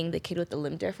bullying the kid with the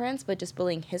limb difference, but just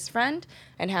bullying his friend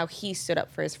and how he stood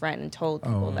up for his friend and told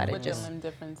people that it With the just, limb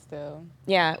difference still.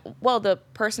 yeah. Well, the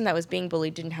person that was being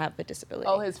bullied didn't have a disability.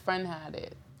 Oh, his friend had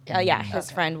it. Yeah,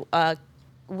 his friend,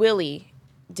 Willie,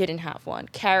 didn't have one.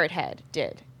 Carrot Head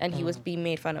did. And he was being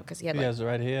made fun of because he had He like, has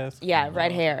red hair. yeah,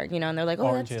 red hair, you know, and they're like, oh,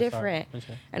 Orange that's hair, sorry. different. Orange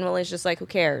hair. And Willie's just like, who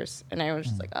cares? And I was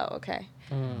just like, oh, okay.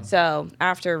 So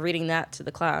after reading that to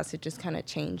the class, it just kind of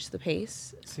changed the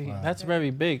pace. See, that's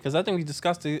very big because I think we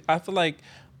discussed it. I feel like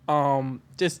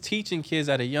just teaching kids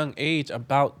at a young age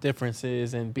about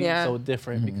differences and being Yeah. so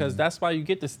different because that's why you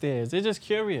get the stares. They're just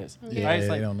curious, Yeah, right? It's they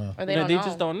like, don't know. Or they you know, don't they know.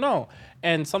 just don't know.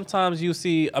 And sometimes you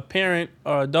see a parent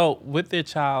or adult with their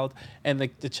child and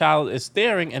the child is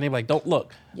staring and they're like, don't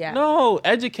look. Yeah. No,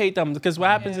 educate them because what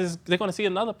happens is they're going to see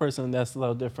another person that's a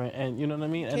little different. And you know what I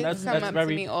mean? And Kids that's come up very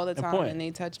to me all the time important. and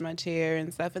they touch my chair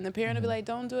and stuff, and the parent will be like,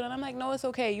 "Don't do it," and I'm like, "No, it's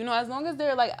okay. You know, as long as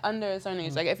they're like under a certain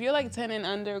age. Like if you're like 10 and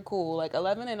under, cool. Like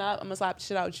 11 and up, I'm gonna slap the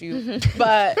shit out you.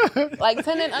 But like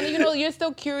 10 and under, you know, you're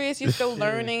still curious, you're still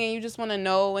learning, and you just want to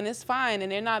know, and it's fine.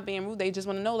 And they're not being rude. They just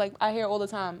want to know. Like I hear all the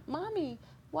time, "Mommy,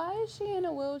 why is she in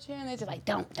a wheelchair?" And they're just like,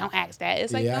 don't ask that.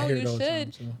 It's like, Yeah, I no, hear you it all the time,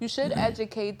 should. too. You should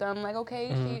educate them. Like, okay,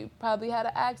 she probably had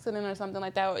an accident or something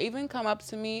like that. Or even come up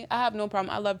to me. I have no problem.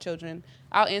 I love children.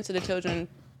 I'll answer the children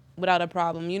without a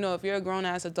problem. You know, if you're a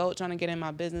grown-ass adult trying to get in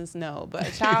my business, no. But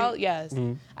a child, yes.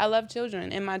 I love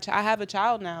children. And I have a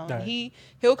child now. Right.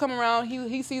 He'll come around.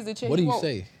 He sees the chick. What do he you won't-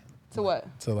 say To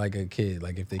what? to like a kid?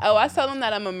 Like if they Oh, I tell them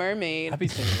that I'm a mermaid. I be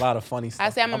saying a lot of funny stuff. I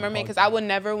say I'm a mermaid because I would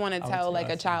never want to tell too, like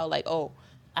I a see. child like, oh,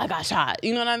 I got shot.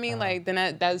 You know what I mean? Like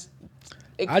then that's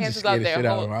it I just cancels out scared the their shit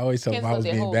out of whole. them. I always tell them I cancels was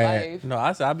their being whole bad. life.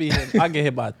 No, I get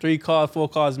hit by 3 cars, 4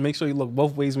 cars. Make sure you look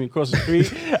both ways when you cross the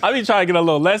street. I be trying to get a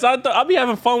little less. I be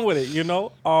having fun with it, you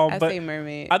know. I But say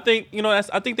mermaid. I think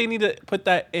I think they need to put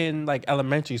that in like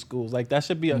elementary schools. Like that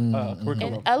should be a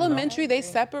curriculum. In elementary, they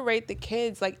separate the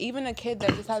kids. Like even a kid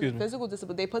that just has a Excuse me. physical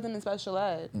disability, they put them in special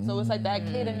ed. So it's like that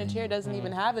kid in the chair doesn't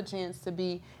even have a chance to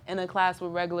be in a class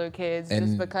with regular kids just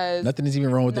and because nothing is even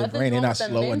wrong with their nothing's brain. They're wrong not with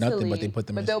them slow or nothing, but mentally, they put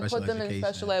them but in they'll special put them education. in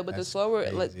special ed with the That's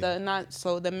slower, like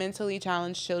crazy. the mentally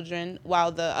challenged children,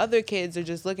 while the other kids are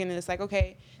just looking and it's like,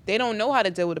 okay, they don't know how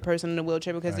to deal with a person in a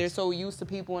wheelchair because they're so used to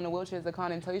people in a wheelchair as a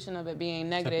connotation of it being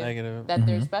negative, that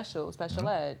they're special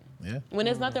ed. Yeah. When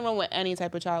there's nothing wrong with any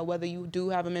type of child, whether you do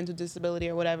have a mental disability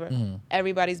or whatever,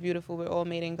 everybody's beautiful. We're all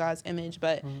made in God's image.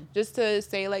 But just to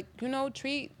say, like, you know,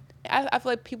 I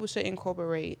feel like people should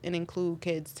incorporate and include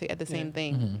kids at the same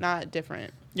thing, not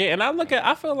different. Yeah, and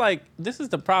I feel like this is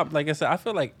the problem. Like I said, I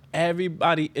feel like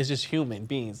everybody is just human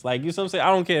beings. Like, you know what I'm saying? I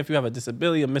don't care if you have a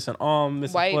disability, a missing arm,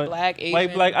 missing White, foot. black, White,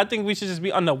 Asian. black. I think we should just be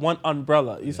under one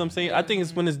umbrella. You know what I'm saying? I think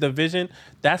it's when it's division,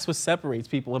 that's what separates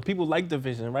people. And people like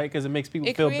division, right? Because it makes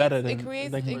people feel better than it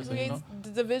creates like person, you know? the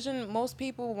division. Most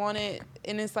people want it,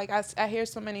 and it's like I hear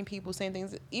so many people saying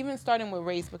things, even starting with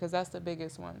race, because that's the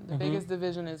biggest one. The biggest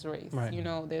division is race. Right. You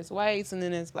know, there's whites, and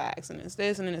then there's blacks, and there's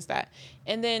this, and then there's that.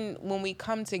 And then when we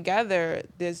come together,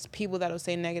 there's people that'll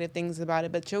say negative things about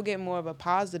it, but you'll get more of a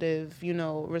positive, you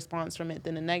know, response from it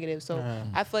than a negative. So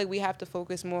I feel like we have to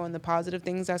focus more on the positive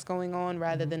things that's going on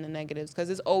rather than the negatives, because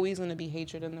there's always going to be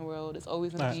hatred in the world. It's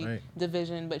always going to be right.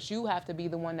 division, but you have to be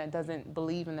the one that doesn't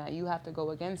believe in that. You have to go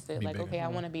against it. Like, bigger. okay, I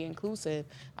want to be inclusive.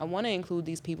 I want to include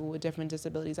these people with different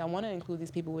disabilities. I want to include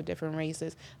these people with different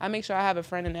races. I make sure I have a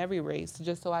friend in every race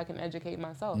just so I can educate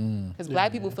myself. Because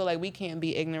black people feel like we can't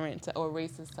be ignorant to, or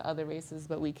racist to other races,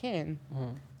 but we can.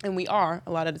 And we are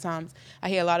a lot of the times. I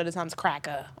hear a lot of the times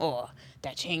cracker or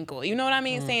that chinko. You know what I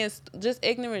mean? Saying just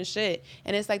ignorant shit.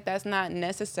 And it's like, that's not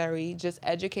necessary. Just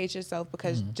educate yourself,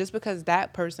 because just because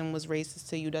that person was racist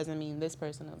to you doesn't mean this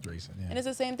person is. Racist, yeah. And it's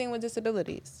the same thing with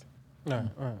disabilities. Right.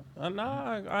 No,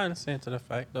 I understand to the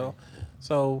fact though.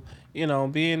 So, you know,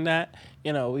 being that,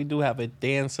 you know, we do have a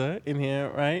dancer in here,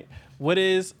 right? What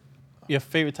is, your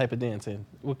favorite type of dancing?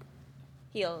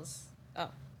 Heels.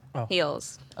 Oh.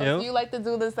 Heels. Oh, so you like to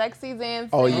do the sexy dance?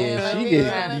 Oh yeah, she You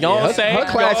know what I'm saying? Her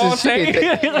classes, her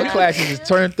Yeah. classes is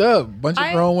turned up. Bunch of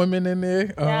I- grown women in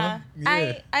there. Yeah.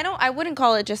 Yeah. I wouldn't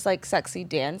call it just like sexy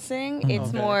dancing. It's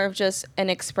Okay. more of just an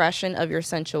expression of your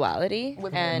sensuality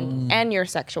With and your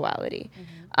sexuality.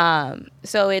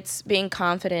 So it's being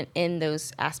confident in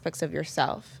those aspects of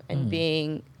yourself and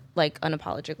being like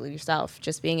unapologetically yourself,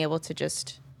 just being able to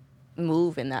just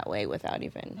move in that way without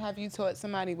even. Have you taught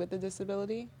somebody with a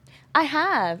disability? I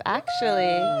have actually.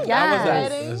 How was Yeah. that?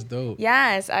 That's dope.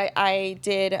 Yes, I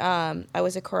did. I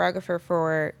was a choreographer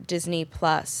for Disney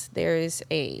Plus. There's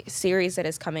a series that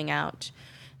is coming out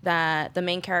that the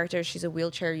main character, she's a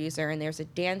wheelchair user, and there's a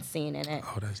dance scene in it.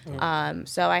 Oh, that's dope.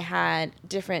 So I had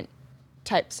different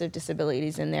types of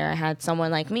disabilities in there. I had someone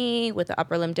like me with an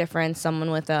upper limb difference,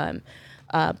 someone with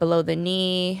below the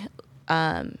knee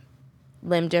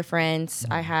limb difference.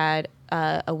 I had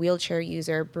a wheelchair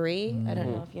user, Bree. I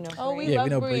don't know if you know. Oh, Bree. we Yeah, love we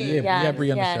know Bree. Bree. Yeah, we had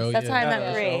Bree on the yes, show. that's yeah. how I met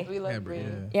Yeah. Bree. We love Yeah, Bree.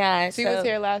 yeah. Yeah, She so- was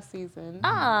here last season.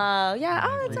 Oh, yeah.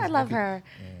 Oh, I love her.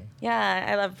 Yeah,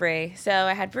 I love Bree. So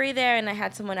I had Bree there, and I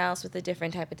had someone else with a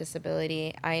different type of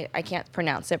disability. I can't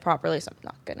pronounce it properly, so I'm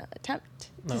not going to attempt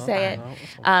to say it.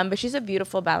 But she's a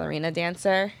beautiful ballerina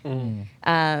dancer. And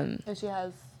she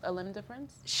has a limb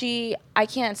difference? I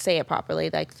can't say it properly,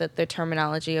 like the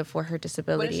terminology of what her What is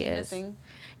disability she is. missing?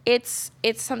 It's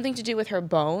something to do with her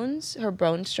bones, her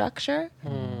bone structure.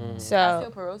 So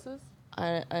Osteoporosis?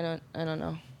 I don't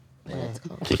know what it's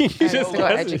called. You I just have to go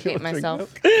asked me educate what you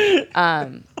myself.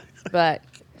 But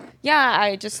yeah,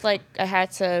 I just I had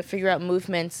to figure out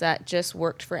movements that just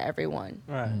worked for everyone.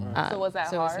 Right, right. So was that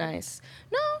So it was hard? nice.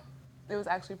 No, It was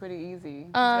actually pretty easy.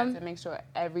 You had to make sure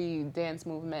every dance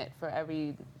movement for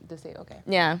every okay.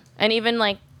 yeah, and even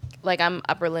like I'm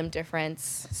upper limb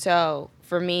difference, so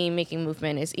for me making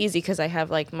movement is easy because I have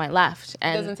like my left It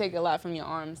and doesn't take a lot from your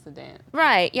arms to dance.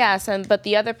 right, yes, but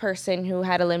the other person who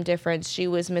had a limb difference, she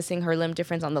was missing her limb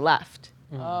difference on the left.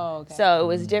 Oh, okay. So it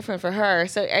was different for her.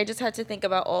 So I just had to think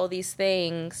about all these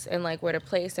things and like where to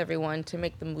place everyone to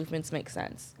make the movements make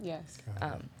sense. Yes.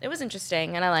 It was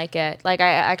interesting and I like it. Like I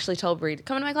actually told Bree to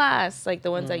come to my class, like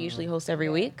the ones I usually host every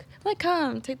week. Like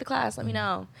come, take the class, let me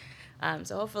know.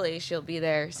 So hopefully she'll be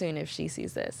there soon if she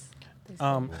sees this.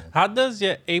 How does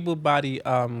your able-bodied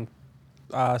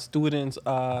students,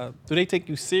 do they take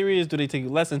you serious? Do they take you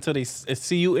less until they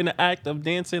see you in the act of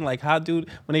dancing? Like when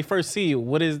they first see you,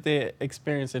 what is their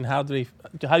experience and how do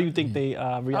you think they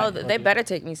react? Oh, they better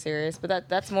take me serious, but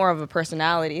that's more of a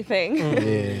personality thing.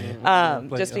 Yeah.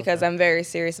 Just because I'm very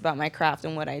serious about my craft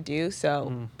and what I do.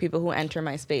 So people who enter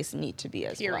my space need to be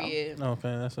as Period.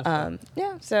 Okay, that's what's up. well.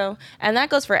 Yeah. So, and that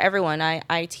goes for everyone.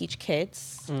 I teach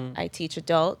kids, I teach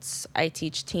adults, I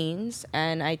teach teens,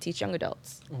 and I teach young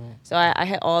adults. So I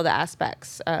hit all the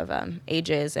aspects of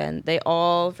ages, and they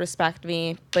all respect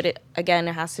me. But it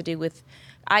has to do with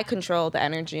I control the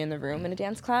energy in the room in a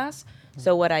dance class.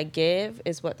 So what I give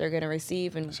is what they're going to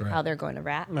receive and right. how they're going to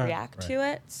react to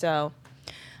it. So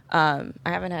I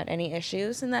haven't had any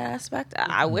issues in that aspect.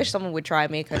 I wish someone would try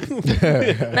me because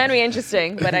that'd be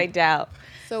interesting, but I doubt.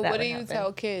 So that what do would you happen.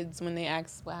 tell kids when they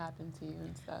ask what happened to you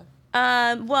and stuff?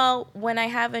 Well, when I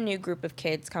have a new group of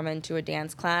kids come into a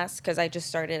dance class, because I just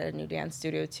started a new dance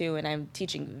studio too, and I'm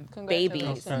teaching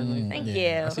babies. Congratulations. Thank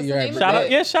Yeah. I you. see you're at Shout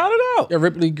out, yeah, shout it out. yeah,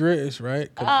 Ripley Grizz,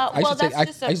 right? 'Cause Well, that's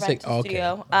just a rental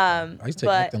studio. I used to take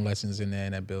but- acting lessons in there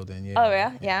in that building. Yeah. Oh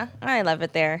yeah. I love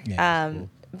it there. Yeah, it's cool.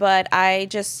 But I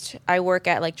work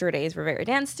at like Jordae's Rivera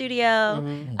Dance Studio,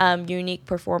 Unique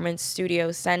Performance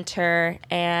Studio Center,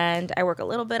 and I work a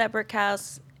little bit at Brick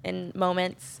House in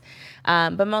moments.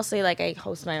 But mostly like I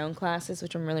host my own classes,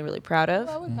 which I'm really, really proud of.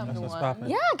 Well, we come to what's one. poppin'.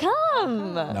 Yeah,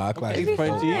 come. Nah, class. Hey, is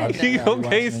Frenchie. fun.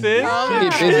 Okay, sis. She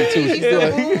get busy too. She's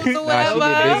doing. Rules or Nah,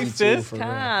 whatever. she get busy too. For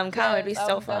real. Come. It'd be Yes, I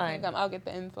so will definitely fun. come. I'll get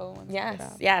the info. once I get Yes,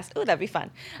 out. yes. Ooh, that'd be fun.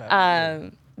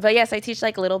 But yes, I teach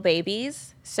like little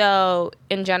babies. So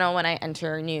in general, when I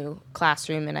enter a new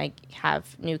classroom and I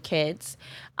have new kids,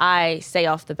 I say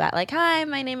off the bat like, "Hi,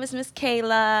 my name is Miss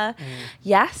Kayla.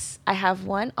 Yes, I have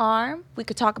one arm. We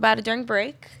could talk about it during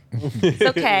break. It's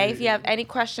okay if you have any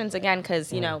questions. Again,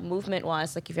 because movement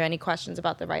wise, like if you have any questions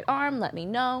about the right arm, let me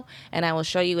know, and I will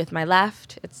show you with my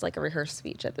left. It's like a rehearsed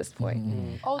speech at this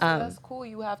point. Oh, so that's cool.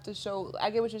 You have to show.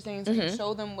 I get what you're saying. So you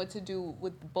show them what to do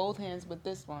with both hands with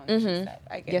this one.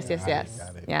 I get Yes, it. yes.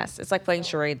 Got it. Yes, it's like playing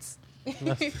charades.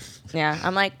 Yeah,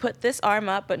 I'm like, put this arm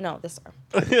up, but no, this arm.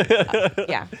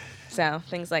 Yeah, so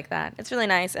things like that. It's really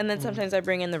nice. And then sometimes I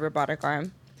bring in the robotic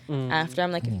arm. After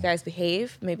I'm like, if you guys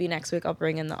behave, maybe next week I'll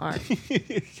bring in the arm.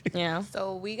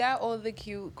 So we got all the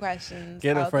cute questions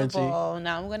Get it, out the Frenchie. ball.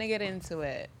 Now I'm gonna get into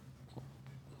it.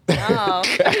 Oh.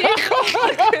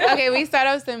 Okay, we start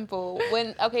out simple.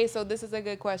 So this is a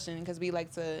good question because we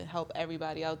like to help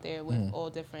everybody out there with all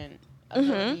different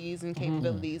abilities and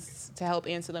capabilities to help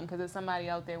answer them, because there's somebody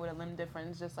out there with a limb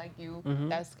difference just like you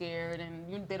that's scared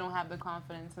and they don't have the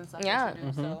confidence and stuff that you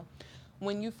do. So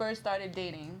when you first started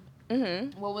dating,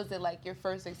 what was it like, your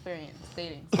first experience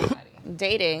dating somebody?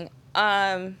 Dating.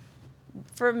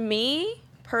 For me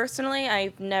personally,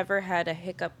 I've never had a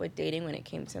hiccup with dating when it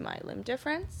came to my limb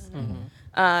difference.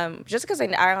 Just because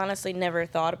I honestly never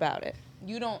thought about it.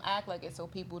 You don't act like it, so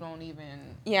people don't even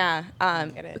Yeah,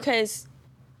 get it. because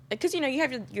you know, you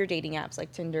have your dating apps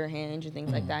like Tinder, Hinge, and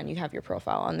things like that, and you have your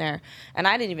profile on there. And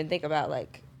I didn't even think about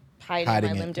like hiding my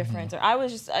it. limb difference. Or I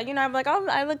was just, I'm like, oh,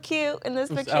 I look cute in this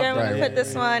picture. out I'm gonna there. put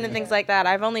this one and things like that.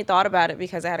 I've only thought about it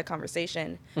because I had a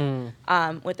conversation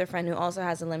with a friend who also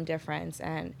has a limb difference,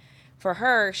 and for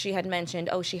her, she had mentioned,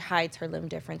 she hides her limb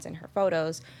difference in her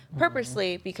photos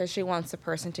purposely because she wants the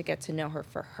person to get to know her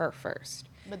for her first.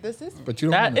 But this is But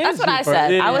you don't. That wanna- is That's what I you said.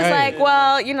 first. I was Yeah. like,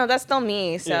 well, that's still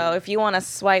me. So Yeah. if you want to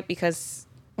swipe because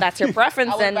that's your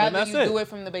preference, I would then rather That's you it. do it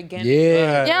from the beginning.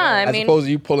 Yeah. yeah, I As mean, opposed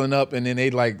to you pulling up and then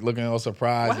they like looking all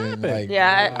surprised and happened? like.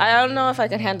 yeah, I don't know if I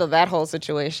could handle that whole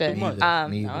situation. Me either.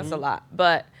 Me No, either. it's a lot,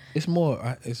 but It's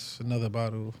more. It's another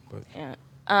bottle, but. yeah.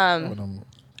 but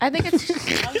I think it's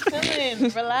I'm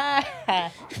chilling. Relax.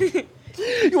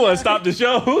 You want to stop the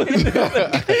show?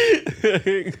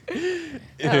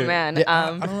 oh man. Yeah, I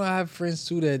don't know. I have friends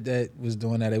too that was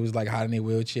doing that. It was like hiding their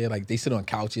wheelchair. Like they sit on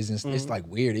couches and it's like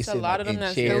weird. They sit a lot like, of them in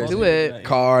that chairs, still do it.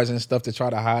 cars and stuff to try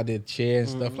to hide their chair and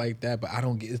stuff like that. But I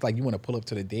don't get. It's like you want to pull up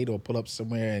to the date or pull up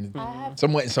somewhere and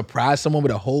someone surprise someone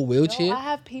with a whole wheelchair. I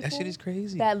have people that shit is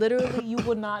crazy. that literally you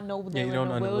would not know they're you in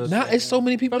don't a know the wheelchair. Nah, it's so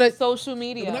many people From that. social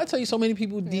media. When I tell you, so many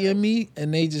people DM me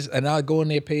and I'll go on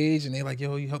their page and they're like,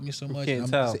 "Yo, you helped me so much." can't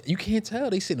And tell. You can't tell.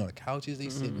 They sitting on the couches. They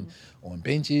sitting on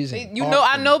benches. And You know,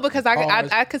 I parks know and because cars.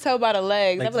 I could tell by the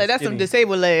legs. Like I'd be like, the that's some skinny.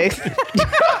 disabled legs.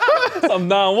 Some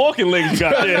non-walking legs you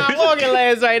got there. Not walking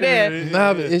legs right there.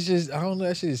 Nah, but it's just I don't know.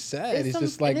 That shit is sad. It's some-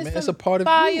 just like and man, some it's a part of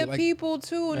fire you. Like, people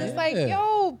too, and it's like, Yeah.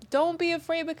 yo, don't be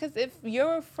afraid, because if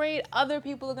you're afraid, other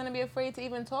people are gonna be afraid to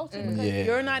even talk to you because Yeah.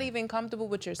 you're not even comfortable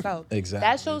with yourself. Exactly.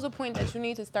 That shows a point that you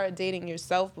need to start dating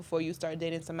yourself before you start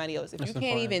dating somebody else. If you can't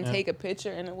important, even yeah. take a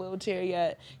picture in a wheelchair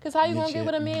yet, because how you gonna get Wheelchair,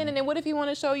 with a man, and then what if he want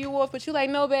to show you off, but you like,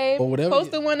 no, babe, Or whatever post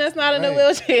you- the one that's not in a Right.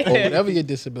 wheelchair. or whatever your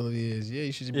disability is, yeah,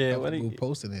 you should be Yeah, what do comfortable you-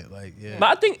 posting it. Like, yeah.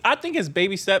 But I think it's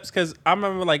baby steps, because I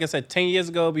remember, like I said, 10 years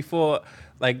ago, before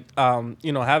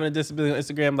having a disability on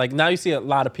Instagram, like now you see a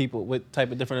lot of people with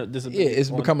type of different disabilities. Yeah, it's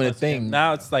on becoming a Instagram. thing.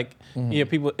 Now it's like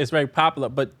people, it's very popular.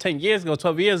 But 10 years ago,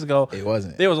 12 years ago, It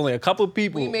wasn't. There was only a couple of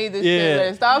people. We made this shit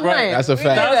list. Stop right. playing. That's a We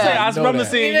fact. did No, I'm that. saying, I You know remember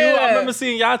that. seeing We you. did I that. remember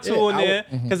seeing y'all two Yeah, on I there,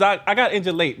 because I got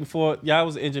injured late before y'all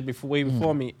was injured way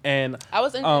before me, and I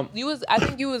was in, Um, I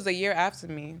think you was a year after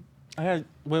me. I had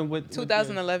with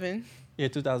 2011. Yeah,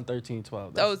 2013,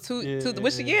 12. Oh, what's your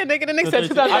year, nigga? The nigga said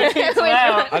 2013.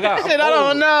 2012. I got. Shit, I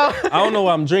don't know. I don't know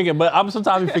what I'm drinking, but I'm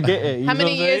sometimes forget it. You How know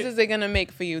many what I'm years saying? is it gonna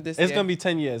make for you this year? It's gonna be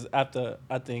 10 years after,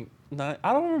 I think. 9.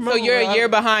 I don't remember. So you're when a year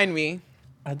behind me.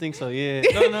 I think so. Yeah.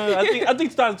 No. I think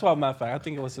 2012. Matter of fact, I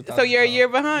think it was 2012. So you're a year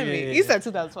behind Yeah, me. yeah, You yeah. said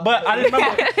 2012. But I didn't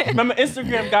remember. Remember,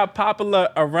 Instagram got popular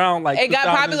around like. It got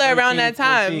popular around that 2013,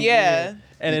 time, 14, yeah.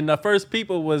 And then the first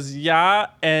people was Ya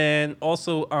and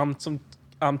also some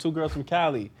two girls from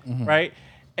Cali, right?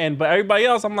 But everybody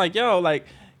else, I'm like, yo, like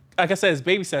I said, it's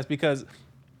baby steps, because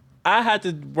I had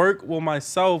to work with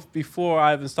myself before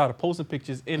I even started posting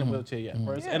pictures in a wheelchair yet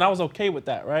first. And I was okay with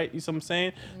that, right? You see what I'm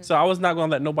saying? So I was not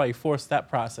gonna let nobody force that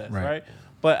process, Right. right?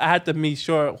 But I had to make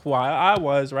sure who I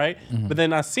was, right? But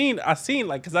then I seen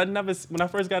like, cause when I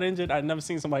first got injured, I'd never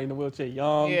seen somebody in a wheelchair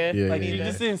young. Yeah. Yeah, Like yeah, you yeah.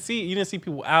 just didn't see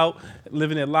people out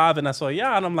living their life, and I saw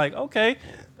and I'm like, okay,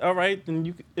 all right,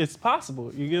 then it's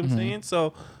possible. You get what I'm saying?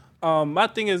 So my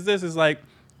thing is this is like,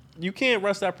 you can't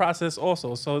rush that process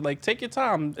also. So like, take your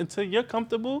time until you're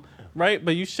comfortable, right?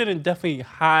 But you shouldn't definitely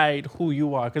hide who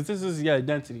you are, because this is your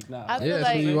identity now. I Yeah, feel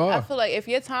that's who you are. I feel like if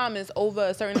your time is over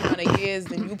a certain amount of years,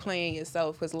 then you playing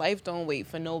yourself, because life don't wait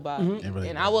for nobody. It really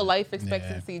And doesn't. our life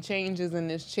expectancy changes in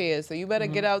this chair. So you better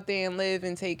get out there and live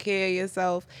and take care of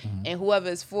yourself. And whoever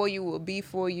is for you will be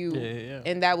for you. Yeah.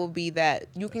 And that will be that.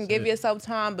 You can give it. yourself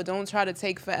time, but don't try to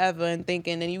take forever and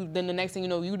thinking, then the next thing you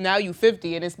know, you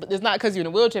 50, and it's not because you're in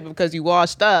a wheelchair, but because you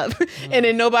washed up and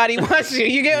then nobody wants you.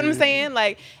 You get what I'm saying?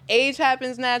 Like, age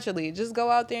happens naturally. Just go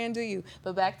out there and do you.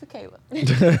 But back to Kayla.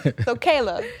 So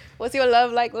Kayla, what's your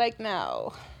love like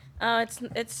now? Oh,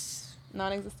 it's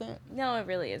Non-existent. no, it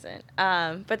really isn't.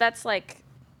 But that's like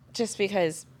just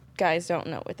because guys don't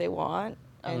know what they want.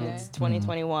 And Okay. it's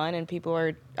 2021, and people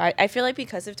are. I feel like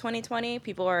because of 2020,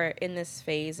 people are in this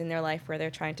phase in their life where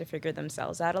they're trying to figure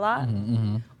themselves out a lot.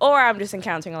 Or I'm just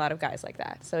encountering a lot of guys like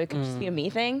that. So it could just be a me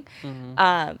thing.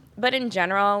 But in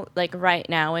general, like right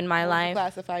now in my What would you life,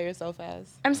 classify yourself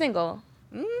as? I'm single.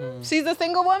 She's a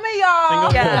single woman, y'all.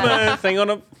 Single Yeah. woman,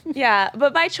 single. Yeah,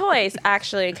 but by choice,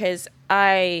 actually, because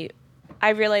I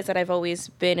realize that I've always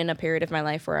been in a period of my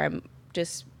life where I'm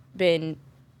just been,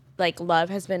 like, love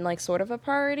has been, like, sort of a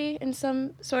priority in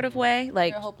some sort of way.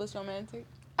 Like, You're a hopeless romantic.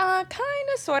 kind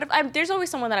of, sort of. There's always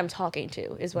someone that I'm talking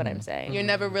to, is what I'm saying. You're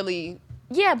never really.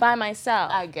 Yeah, by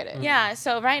myself. I get it. Yeah,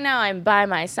 so right now I'm by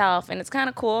myself, and it's kind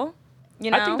of cool, you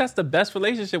know? I think that's the best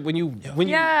relationship when you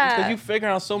Yeah. because you figure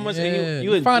out so much Yeah. and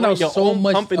you find enjoy out your so own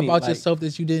much company, about like, yourself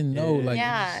that you didn't know. Like,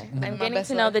 Yeah, I'm My getting best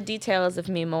to know life. the details of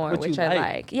me more, What which you I like.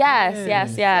 like. Yes.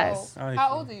 So, I how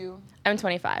see. old are you? I'm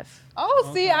 25.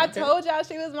 Oh, see, I told y'all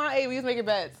she was my age. We was making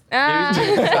bets. Ah,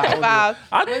 5.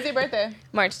 I- When's your birthday?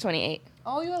 March 28.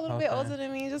 Oh, you're a little bit Okay. older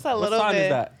than me, just a What little sign bit. is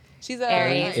that? She's a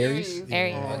Aries. Aries?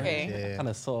 Aries. Okay. Yeah. Kind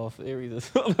of soft. Aries is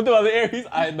the other Aries.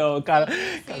 I know. Kind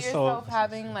See of yourself soft.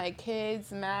 having like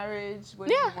kids, marriage. What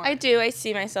do Yeah, you want? I do. I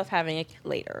see myself having it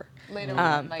later. Later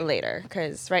on, like, Later,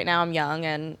 because right now I'm young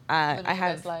and living I your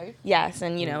have best life. yes,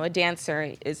 and you know a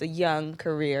dancer is a young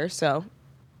career, so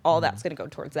all that's gonna go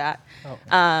towards that. Oh.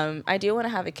 I do want to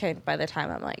have a kid by the time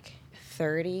I'm like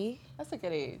 30. That's a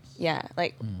good age. Yeah,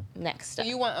 like next. So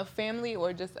you want a family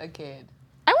or just a kid?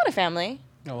 I want a family.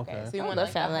 Oh, Okay. okay. So you I want love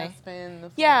like family. a husband,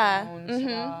 the Yeah. phone,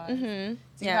 Mhm. Do Mhm. you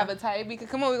Yeah. have a type? Because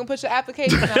come on, we can put your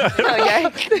application out. Oh yeah.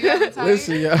 Do you have a type?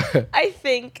 Listen, yeah. I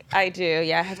think I do.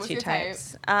 Yeah, I have What's two your type?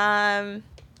 types. I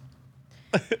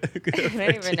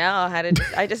don't even know how to.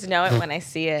 I just know it when I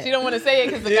see it. She don't want to say it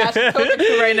because the guy she's talking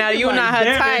to right now, you Like, not her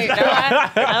damn type.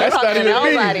 it. I'm not talking to even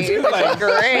me. nobody. She's like,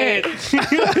 Great.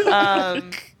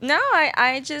 No,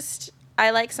 I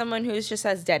like someone who's just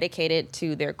as dedicated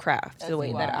to their craft the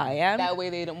way that I am. That way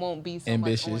they won't be so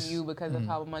Ambitious. much on you because of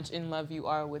how much in love you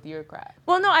are with your craft.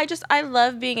 Well, no, I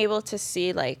love being able to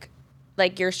see like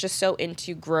you're just so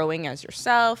into growing as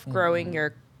yourself, growing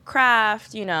your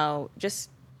craft, you know, just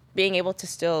being able to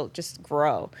still just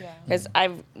grow. Yeah. Because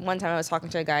one time I was talking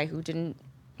to a guy who didn't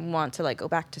want to like go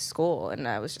back to school, and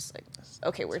I was just like,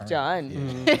 okay, we're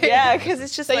done. Yeah, because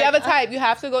it's just So like, you have a type. You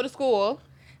have to go to school.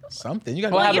 Something. You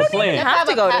got Well, I have a plan. You have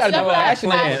to go to You have school. a Passion.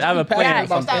 plan. I have a plan. Passionate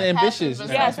about Stop and ambitious. passion for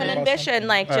man. Yes, an Passionate ambition,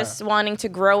 like just wanting to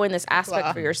grow in this aspect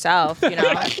Wow. for yourself. You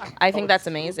know, I think that's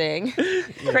amazing. I'm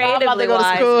about to Creatively go to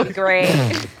wise, school. it'd be great.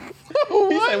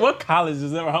 He said, "What college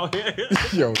is around here?"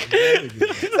 Yo,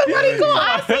 Somebody go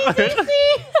ICDC.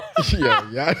 yo,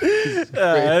 yeah.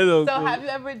 So have you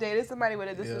ever dated somebody with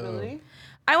a disability?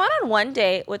 I went on one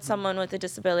date with someone with a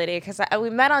disability because we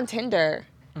met on Tinder.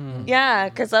 Yeah,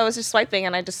 because I was just swiping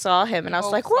and I just saw him and I was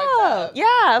both like, swiped whoa. up. Yeah,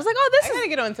 I was like, oh, I this gotta is.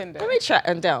 get on Tinder. Let me try.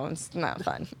 And don't. It's not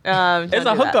fun. It's Don't a do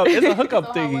that. hookup. It's a hookup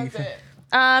So how thingy. was it?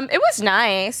 It was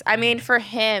nice. I mean, for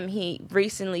him, he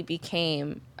recently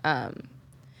became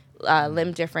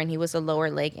limb different. He was a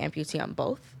lower leg amputee on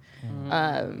both.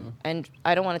 And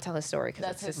I don't want to tell his story because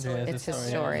That's it's his his, story. it's his Yeah,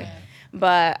 story. yeah.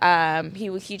 But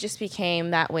he just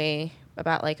became that way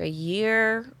about like a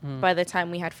year by the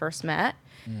time we had first met.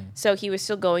 So he was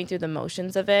still going through the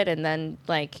motions of it, and then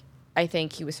like I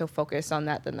think he was so focused on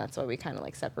that, then that's why we kind of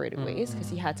like separated ways because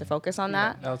he had to focus on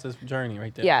that. That was his journey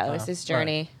right there. Yeah, it was his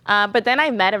journey. But then I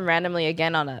met him randomly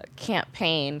again on a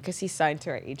campaign because he signed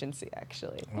to our agency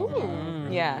actually.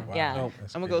 Yeah, yeah. Oh.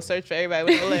 I'm gonna go search for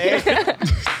everybody with a leg.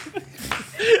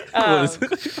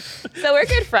 So we're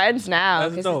good friends now.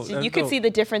 That's 'cause dope, it's- that's you could dope. see the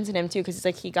difference in him too, because it's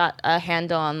like he got a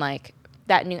handle on like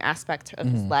that new aspect of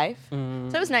his life. So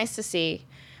it was nice to see.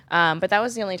 But that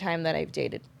was the only time that I've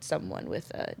dated someone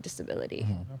with a disability.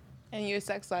 And your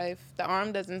sex life, the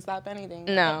arm doesn't stop anything.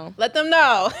 No. Let them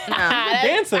know.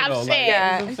 Dancing Stop though, like, shit. you know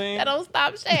what I'm saying? That don't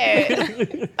stop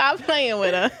shit. Stop playing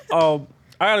with her.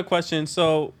 I got a question.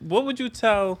 So, what would you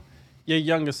tell your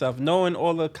younger self, knowing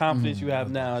all the confidence you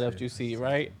have now that you see,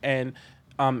 right, and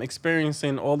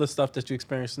experiencing all the stuff that you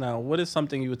experience now? What is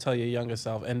something you would tell your younger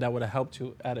self, and that would have helped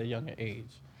you at a younger age?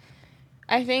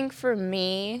 I think for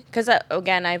me, because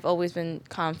again, I've always been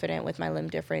confident with my limb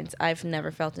difference. I've never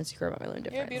felt insecure about my limb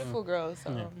difference. You're a beautiful girl,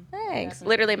 so. Thanks. Definitely.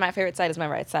 Literally, my favorite side is my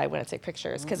right side when I take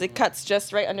pictures because it cuts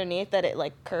just right underneath that it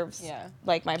like curves. Yeah.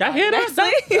 Like my Y'all body hear that?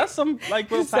 nicely. That's some like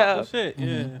real powerful shit.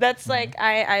 Yeah. That's like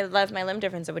I love my limb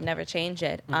difference. I would never change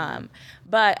it.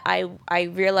 But I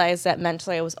realized that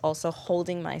mentally I was also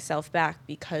holding myself back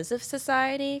because of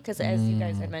society. Because as you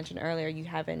guys had mentioned earlier, you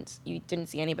didn't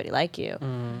see anybody like you.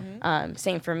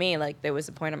 Same for me. Like there was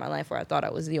a point in my life where I thought I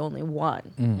was the only one.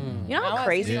 You know Now how I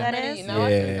crazy see so that many- is? Now I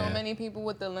see so Yeah. many people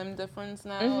with the limb difference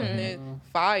now, and they're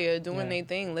fire, doing their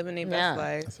thing, living their best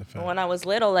life. That's a fact. But when I was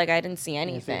little, like I didn't see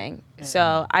anything.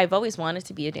 So I've always wanted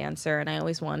to be a dancer and I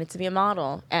always wanted to be a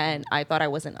model. And I thought I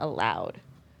wasn't allowed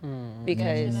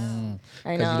because I know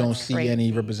Because you don't it's see crazy.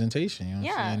 any representation. You don't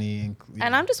Yeah. see any.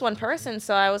 And I'm just one person,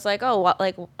 so I was like, oh, what?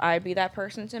 Like I'd be that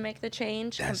person to make the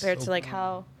change compared so to like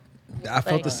how. I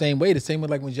felt like- the same way. The same way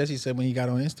like when Jesse said when he got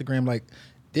on Instagram, like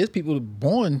there's people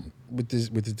born with this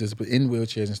disability in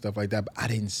wheelchairs and stuff like that, but I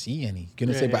didn't see any. You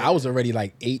know what I'm saying? But I was already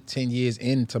like 8-10 years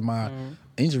into my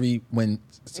injury when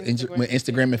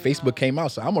Instagram and Facebook came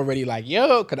out. So I'm already like,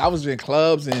 yo, because I was in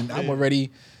clubs and I'm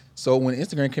already. So when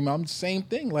Instagram came out, I'm the same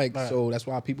thing. Like, so that's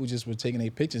why people just were taking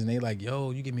their pictures and they like,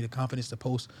 yo, you give me the confidence to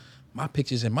post my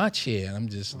pictures in my chair. And I'm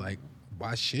just like,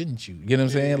 why shouldn't you? You know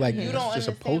what I'm saying? Like, You it's don't just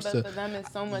understand, supposed but to. for them,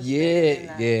 it's so much. Yeah, bigger than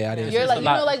that. yeah, I didn't. You're It's like, a you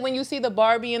lot. know, like when you see the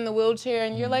Barbie in the wheelchair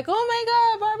and you're like, oh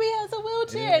my God, Barbie has a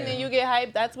wheelchair. And then you get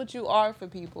hyped. That's what you are for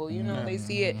people. You know, they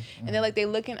see it and they're like, they're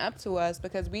looking up to us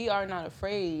because we are not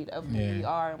afraid of who we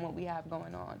are and what we have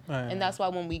going on. Right. And that's why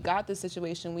when we got this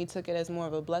situation, we took it as more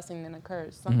of a blessing than a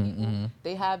curse. Some people,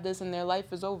 they have this and their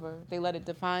life is over. They let it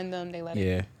define them. They let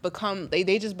it become,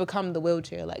 they just become the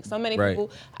wheelchair. Like so many Right. people,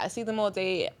 I see them all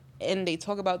day and they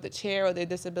talk about the chair or their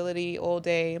disability all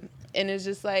day. And it's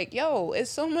just like, yo, it's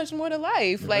so much more to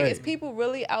life. Like, Right. it's people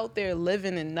really out there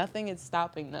living and nothing is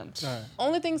stopping them. Right.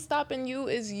 Only thing stopping you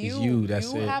is you. you,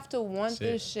 that's you it. have to want That's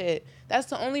this it. shit. That's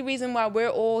the only reason why we're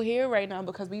all here right now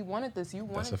because we wanted this. You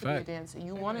That's wanted a to be a fact. dancer.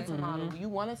 You wanted to model. You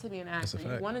wanted to be an actor. a You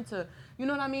fact. wanted to, you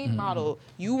know what I mean? Model.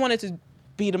 You wanted to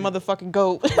be the motherfucking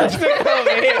goat.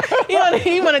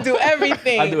 You want to do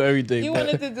everything. I do everything. You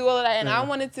wanted to do all of that, and I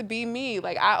wanted to be me.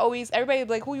 Like I always, everybody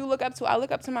like, who you look up to? I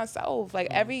look up to myself. Like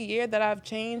every year that I've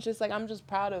changed, it's like I'm just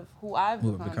proud of who I've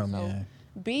Who I've become. become, So yeah.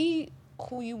 be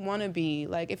who you want to be.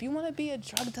 Like if you want to be a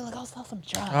drug dealer, go sell some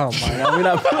drugs. Oh my God, we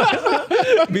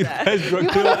not be the best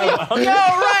drug dealer ever. Yo,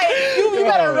 right? You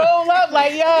gotta roll up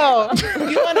like yo.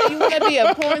 You wanna be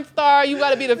a porn star. You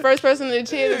gotta be the first person in the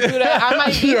chair to do that. I might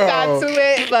be shy to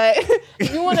it, but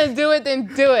if you wanna do it, then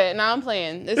do it. Now I'm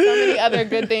playing. There's so many other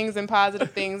good things and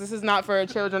positive things. This is not for a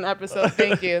children episode.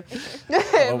 Thank you.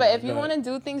 But if you God. wanna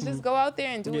do things, just go out there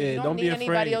and do it. Yeah, You don't don't be need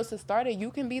anybody afraid. else to start it.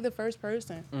 You can be the first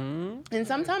person. And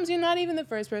sometimes you're not even the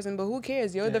first person, but who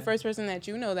cares? You're the first person that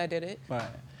you know that did it. Right.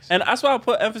 And that's why I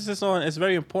put emphasis on it's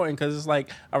very important because it's like,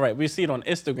 all right, we see it on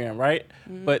Instagram, right?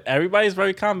 But everybody's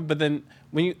very common. But then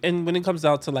when it comes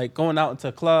out to like going out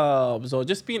into clubs or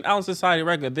just being out in society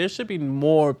regular, there should be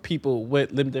more people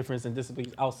with limb difference and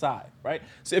disabilities outside, right?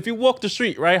 So if you walk the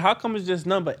street, right, how come it's just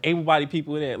none but able-bodied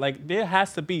people there? Like there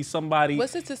has to be somebody.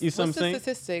 What's the you see what I'm saying?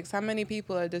 statistics? How many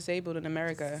people are disabled in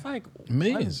America? It's like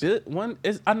Millions.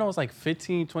 I know it's like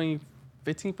 15%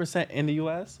 in the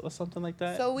U.S. or something like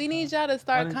that. So we need y'all to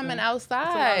start think coming that's a lot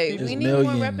of outside. people. We There's need more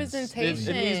millions.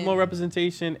 representation. It needs more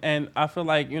representation, and I feel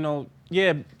like They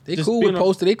just cool being with a-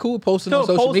 posting. They cool with posting on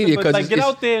Still social posting, media but, because like, get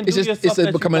out there and it's do just your it's stuff that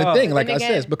you becoming a love. thing. Like Then I said,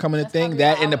 again, it's becoming a that's how thing. we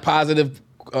That are. and the positive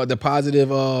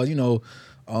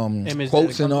Image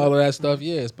quotes that it and comes all of with. that stuff.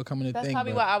 Yeah, it's becoming a That's thing.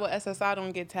 probably but- why our SSI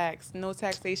don't get taxed. No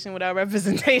taxation without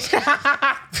representation.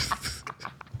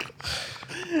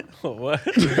 What?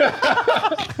 Yo,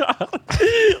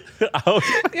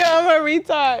 I'm a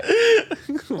retard.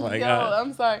 Oh my Yo, God.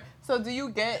 I'm sorry. So do you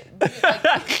get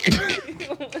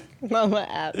Mama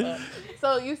Apple.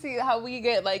 So you see how we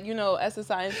get like,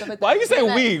 SSI and stuff like that. Why you say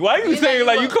Being we? that- Why you being that saying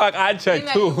like you were- clock eye being check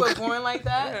that you too? were born like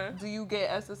that, do you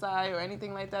get SSI or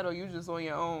anything like that, or you just on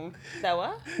your own? That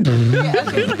what? Do you get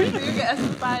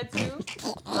SSI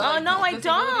too? Oh no, I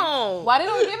don't. Why they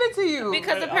don't give it to you?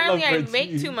 Because I apparently I love make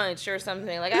French. too much or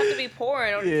something. Like I have to be poor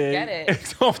in order to get it.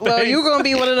 It's off Well, the- you gonna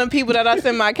be one of them people that I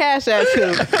send my cash out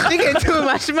to. You get too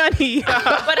much money.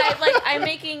 But I'm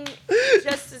making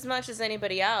just as much as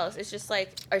anybody else. It's just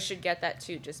like I should get that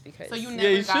too, just because. So you Yeah, never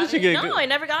you got should it? get No, good. I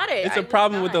never got it. It's I a was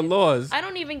problem with the not. laws. I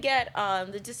don't even get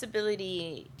the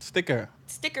disability Sticker.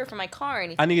 sticker for my car or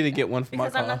anything. I needed to like get that. one for my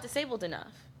because I'm car. not disabled enough.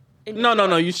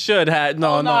 No. You should have.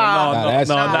 No. Oh, nah. Nah,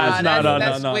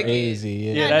 that's wicked. Crazy.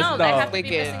 Yeah, Yeah. that's I have to be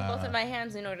wicked. missing both of my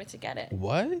hands in order to get it.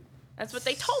 What? That's what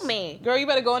they told me. Girl, you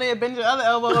better go in there and bend your other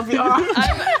elbow up your arm.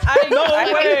 No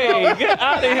way. Get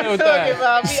out of here with Talking that.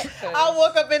 about me. I'll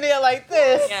walk up in there like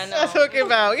this. Yeah, no. I'm talking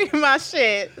about give me my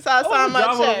shit. So I signed my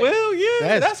Drive on a check. wheel?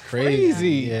 Yeah, that's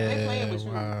crazy. They playing Yeah, with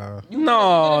you. wow. You did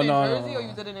No, it in no, Jersey no. or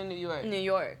you did it in New York? New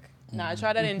York. Nah,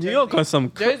 try that in Jersey. New York or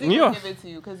some Jersey New will York. give it to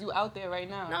you because you out there right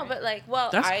now. No, right? but like, well,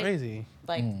 That's I crazy.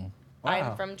 like. Wow.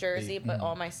 I'm from Jersey, but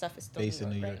all my stuff is still Based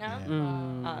New in York New right York,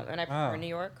 now. yeah. And I prefer Wow. New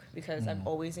York because I'm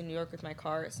always in New York with my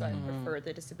car, so I prefer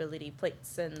the disability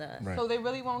plates and the. Right. So they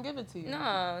really won't give it to you.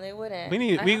 No, they wouldn't.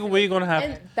 We're gonna have.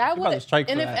 And that we about to would, strike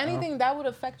and for if that, huh? anything, that would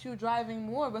affect you driving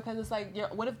more because it's like,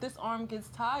 what if this arm gets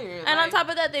tired? And on Like, top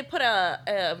of that, they put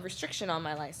a restriction on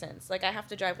my license. Like I have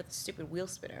to drive with a stupid wheel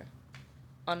spinner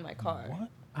on my car. What?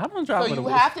 I don't drive. so with you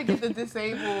a have to get the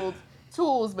disabled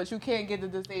tools, but you can't get the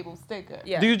disabled sticker.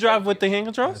 Yeah. Do you drive with the hand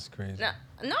That's controls? crazy.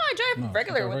 No, I drive No,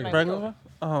 regular you with drive my Regular? wheel.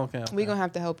 Oh, okay. We gonna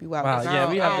have to help you out. Wow, 'cause I yeah,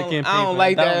 don't- we have I to don't- campaign. I don't for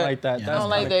like that. I that. don't like that. Yeah, I That's don't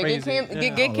like kinda that. crazy. Get I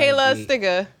get don't Kayla like a the-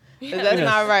 sticker. That's Yes.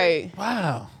 not right.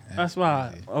 Wow. That's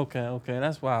wild. crazy. Okay,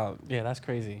 that's wild. Yeah, that's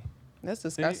crazy. That's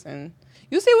disgusting.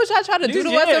 You see what y'all try to do to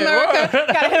us, Yeah, America? what?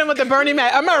 Gotta hit him with the Bernie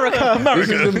Mac. America. This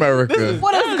is America.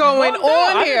 What is going Fucked up.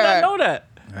 on I did not here? know that.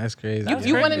 That's crazy.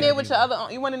 You went in there with your other arm?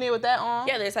 You went in there with that arm?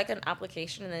 Yeah, there's like an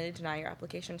application, and then they deny your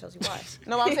application and tells you why.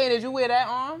 No, I'm saying, did you wear that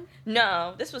arm?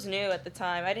 No, this was new at the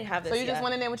time. I didn't have this. So you just yet.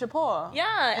 went in there with your paw?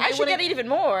 Yeah, And I they should get wouldn't- even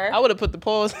more. I would have put the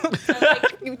paws.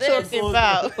 Like, you this. talking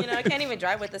about? You know, I can't even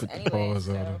drive with this Put the anyway. paws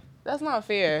on So. them. That's not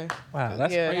fair. Wow,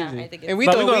 that's Yeah. Yeah, crazy. I think it's And we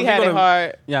But thought we we had it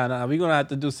hard. Yeah, nah, we're gonna have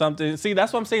to do something. See,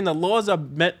 that's what I'm saying. The laws are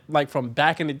meant like from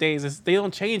back in the days. They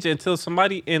don't change it until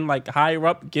somebody in like higher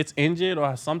up gets injured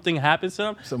or something happens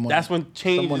to them. That's when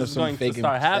change someone of is some going to fake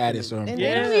start happening. status or And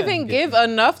Yeah. they don't even give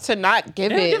enough to not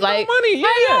give They don't it. give no Like, money, how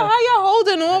yeah. y'all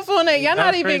holding off on it? Y'all not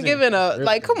That's even crazy. giving up.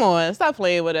 Like, come on, stop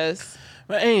playing with us.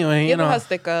 But anyway, you Give her know her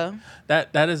sticker.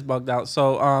 that is bugged out.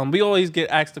 So we always get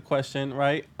asked the question,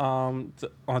 right? On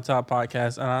our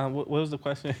podcast. What was the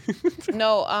question?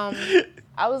 No,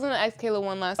 I was gonna ask Kayla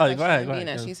one last Oh, question. go ahead. Being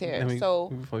that she's here. So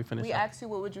before we finish, we up. asked you,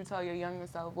 what would you tell your younger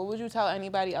self? What would you tell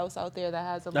anybody else out there that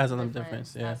has a That's a little little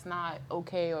difference, yeah. That's not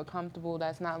okay or comfortable.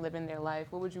 That's not living their life.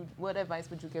 What advice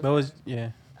would you give? But them? was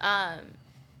yeah.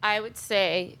 I would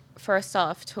say, first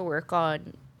off, to work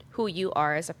on who you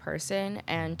are as a person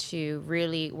and to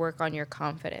really work on your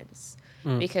confidence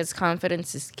because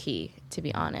confidence is key, to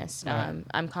be honest. Right.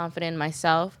 I'm confident in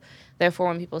myself. Therefore,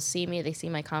 when people see me, they see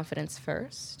my confidence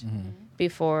first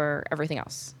before everything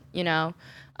else, you know?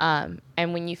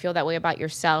 And when you feel that way about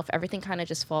yourself, everything kind of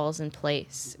just falls in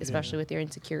place, especially with your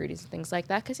insecurities and things like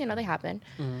that, because, you know, they happen.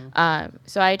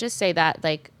 So I just say that,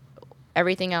 like,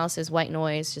 everything else is white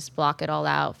noise. Just block it all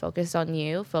out. Focus on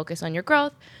you. Focus on your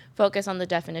growth. Focus on the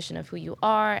definition of who you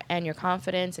are and your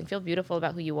confidence and feel beautiful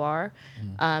about who you are.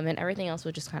 And everything else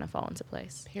will just kind of fall into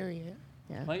place. Period.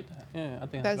 Yeah. Like that. Yeah, I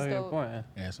think That's that's very dope. important.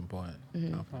 Yeah, it's important.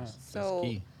 Confidence. So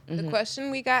That's key. the question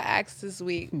we got asked this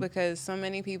week, because so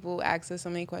many people ask us so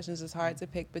many questions, it's hard to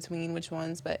pick between which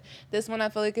ones. But this one I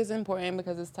feel like is important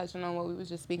because it's touching on what we was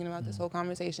just speaking about this whole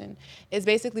conversation. Is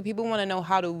basically people want to know,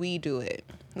 how do we do it?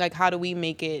 Like, how do we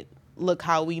make it look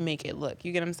how we make it look?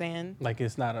 You get what I'm saying? Like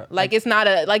it's not a It's not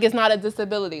a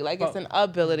disability. Like, it's an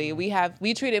ability.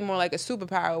 We treat it more like a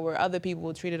superpower, where other people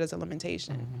will treat it as a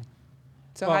limitation.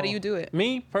 So how do Well, you do it?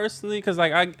 Me personally, because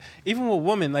like I even with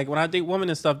women, like when I date women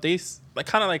and stuff, they like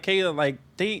kind of like Kayla, like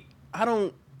I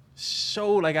don't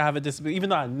show like I have a disability, even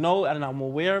though I know and I'm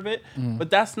aware of it. But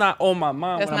that's not on my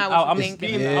mind. That's when not I'm what out. you're I'm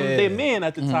thinking. being, I'm their Yeah. man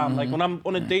at the time. Like when I'm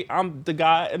on a date, I'm the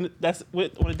guy, and that's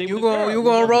with on a date. You with a girl.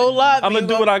 gonna roll up. I'm gonna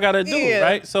do what I gotta do, Yeah.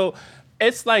 right? So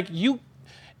it's like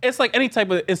it's like any type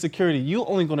of insecurity. You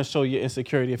only gonna show your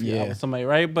insecurity if you're out Yeah. with somebody,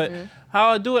 right? But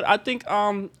how I do it, I think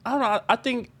I don't know. I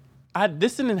think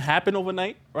this didn't happen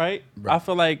overnight, right? I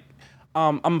feel like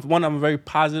I'm a very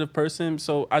positive person,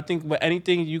 so I think with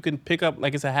anything you can pick up,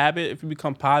 like it's a habit. If you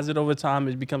become positive over time,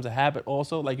 it becomes a habit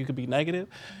also. Like you could be negative,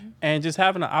 and just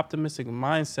having an optimistic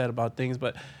mindset about things.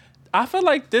 But I feel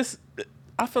like it's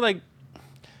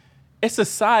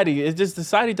society. It's just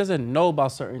society doesn't know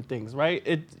about certain things, right?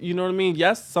 You know what I mean?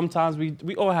 Yes, sometimes we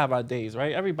all have our days,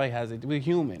 right? Everybody has it. We're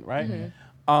human, right?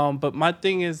 But my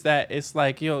thing is that it's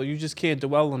like, you just can't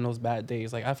dwell on those bad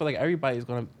days. Like I feel like everybody's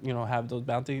gonna, have those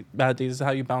bad days. This is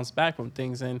how you bounce back from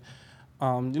things, and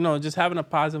just having a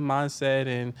positive mindset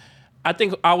and I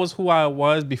think I was who I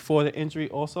was before the injury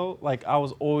also. Like, I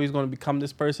was always going to become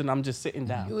this person. I'm just sitting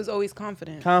down. He was always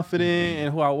confident. Confident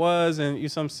in who I was, and you know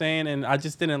what I'm saying? And I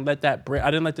just didn't let that break.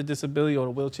 I didn't let the disability or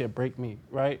the wheelchair break me,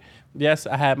 right? Yes,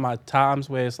 I had my times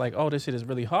where it's like, oh, this shit is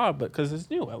really hard, but because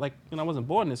it's new. Like, you know, I wasn't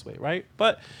born this way, right?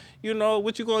 But, you know,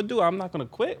 what you going to do? I'm not going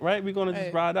to quit, right? We're going to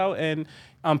just ride out. And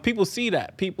people see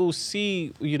that. People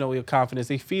see, you know, your confidence.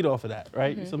 They feed off of that,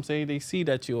 right? You know what I'm saying? They see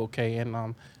that you're okay. And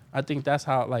I think that's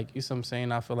how, like, you know what I'm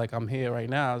saying? I feel like I'm here right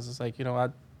now. It's just like, you know,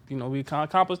 we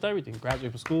accomplished everything.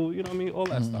 Graduate from school, you know what I mean? All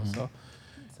that stuff.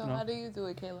 So how do you do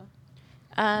it, Kayla?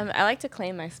 I like to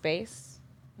claim my space.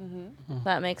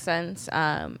 That makes sense.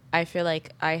 I feel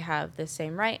like I have the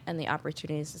same right and the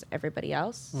opportunities as everybody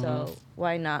else. So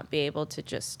why not be able to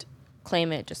just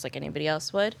claim it just like anybody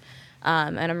else would?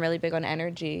 And I'm really big on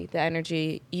energy. The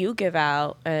energy you give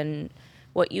out and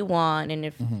what you want, and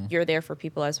if you're there for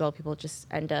people as well, people just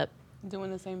end up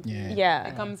doing the same thing. Yeah.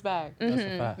 It comes back. That's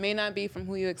a fact. May not be from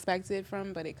who you expect it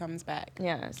from, but it comes back.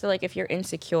 Yeah. So like if you're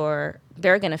insecure,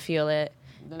 they're gonna feel it,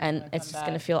 Then and it's gonna it's come just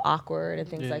gonna back. feel awkward and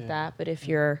things like that. But if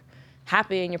you're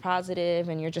happy and you're positive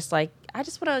and you're just like, I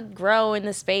just want to grow in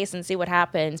this space and see what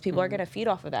happens, people are gonna feed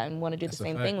off of that and want to do the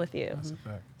same thing with you. That's a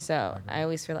fact. So I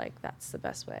always feel like that's the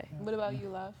best way. What about you,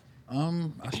 Love?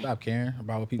 I stopped caring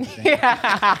about what people think.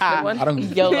 I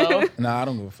don't- YOLO. Nah, I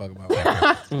don't give a fuck about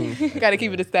that. Gotta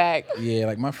keep it a stack. Yeah,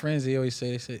 like my friends, they always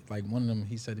say, like one of them,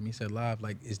 he said to me, he said, Live,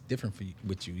 like it's different for you,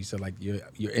 with you. He said, like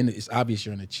you're in, it's obvious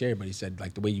you're in a chair, but he said,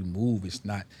 like the way you move, it's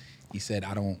not. He said,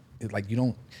 it's like you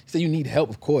don't. He said you need help,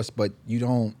 of course, but you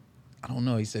don't. I don't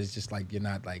know. He said it's just like you're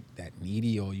not like that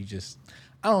needy, or you just.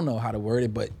 I don't know how to word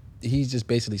it, but he's just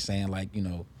basically saying like, you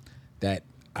know, that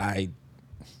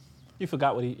You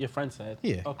forgot what your friend said.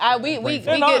 Yeah. Okay. We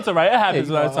No, get it's all right. It happens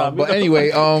a lot of times. But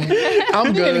anyway, I'm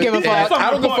good. give a fuck. Yeah,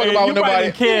 I don't give a fuck about what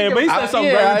nobody. care, but he said something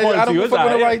Yeah, very important I to don't you. give It's a fuck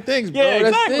with all the right. right things, bro. Yeah,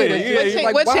 That's exactly. it. Yeah,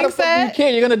 Like, What why Chink the fuck do said? you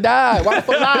care? You're gonna die. Why the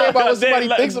fuck do you care about what somebody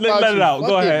thinks about let you? it out. Fuck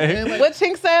Go it, ahead. man. Like, What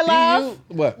Chink said, Love?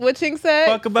 What? What Chink said?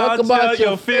 Fuck about, Fuck about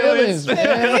your feelings.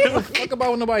 man. Fuck about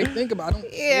what nobody think about. I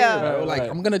don't Yeah. care, bro. Like, Right.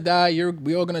 I'm gonna die.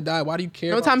 We all gonna die. Why do you care?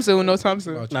 No about time soon. No time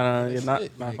soon. about you? No, you're That's not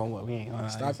it. not Like, gonna what we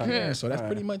ain't. Stop caring. So that's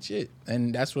pretty much it.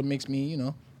 And that's what makes me,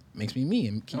 makes me me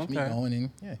and keeps me Okay. going. And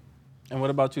yeah. And what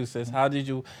about you, sis? How did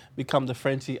you become the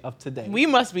Frenchie of today? We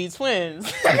must be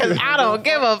twins. 'Cause I don't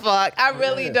give a fuck. I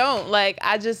really don't. Like,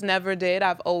 I just never did.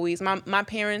 I've always, my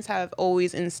parents have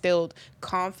always instilled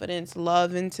confidence,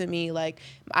 love into me. Like,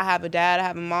 I have a dad, I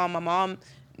have a mom. My mom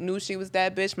knew she was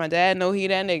that bitch. My dad know he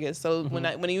that nigga. So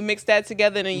when you mix that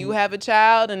together and then you have a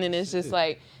child, and then it's just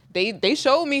like, they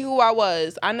showed me who I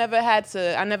was. I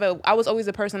was always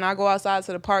a person. I go outside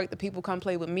to the park, the people come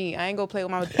play with me. I ain't go play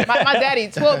with my daddy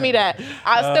taught me that.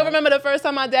 I still remember the first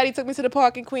time my daddy took me to the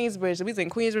park in Queensbridge. We was in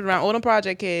Queensbridge around all them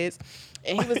project kids.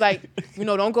 And he was like,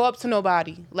 don't go up to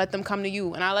nobody. Let them come to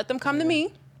you. And I let them come to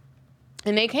me.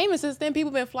 And they came, and since then,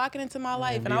 people been flocking into my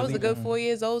life, and I was a good 4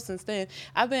 years old since then.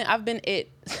 I've been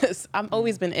it. I've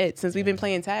always been it since we've been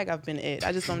playing tag. I've been it.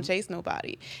 I just don't chase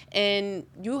nobody, and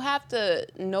you have to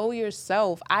know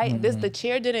yourself. The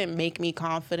chair didn't make me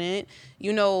confident.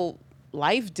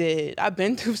 Life did. I've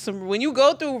been through when you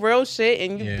go through real shit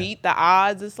and you beat the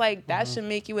odds, it's like that should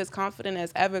make you as confident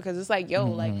as ever, because it's like,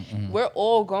 we're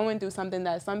all going through something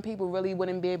that some people really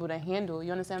wouldn't be able to handle.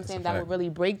 You understand what I'm saying? That would really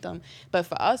break them. But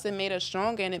for us, it made us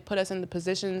stronger, and it put us in the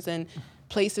positions and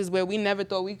places where we never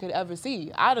thought we could ever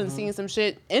see. I done seen some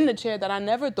shit in the chair that I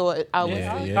never thought I would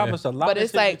see. Accomplished a lot But of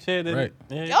it's shit in like- the chair that- Right.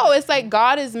 yeah. It's like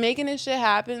God is making this shit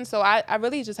happen. So I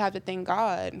really just have to thank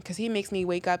God, because he makes me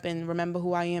wake up and remember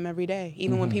who I am every day.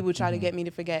 Even when people try to get me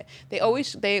to forget.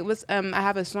 I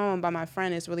have a song by my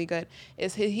friend, it's really good.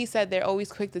 He said they're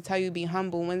always quick to tell you be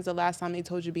humble. When's the last time they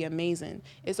told you be amazing?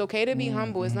 It's okay to be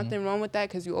humble. There's nothing wrong with that,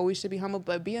 because you always should be humble,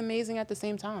 but be amazing at the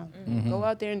same time. Go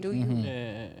out there and do you.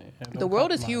 Yeah, The don't world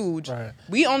is compromise. huge. Right.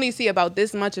 We only see about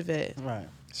this much of it. Right.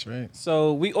 That's right.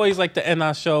 So we always like to end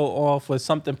our show off with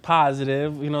something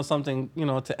positive, something,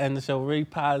 to end the show really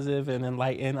positive and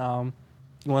enlighten.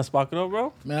 You want to spark it up,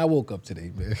 bro? Man, I woke up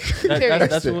today, man.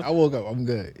 That's it. what, I woke up. I'm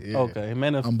good. Yeah. okay,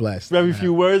 man. I'm blessed. Very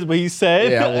few words, but he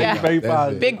said Yeah, I woke Yeah. up. very That's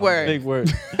positive. it. Big word. Big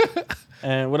word.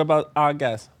 And what about our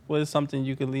guests? What is something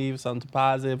you can leave, something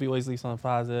positive? We always leave something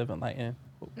positive, enlighten.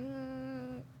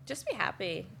 Just be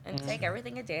happy and take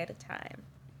everything a day at a time.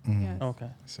 Yes. Okay.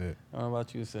 That's it. What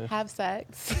about you, sis? Have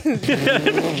sex.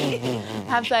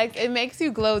 Have sex. It makes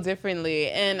you glow differently.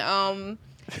 And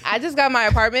I just got my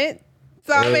apartment,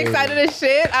 so I'm excited as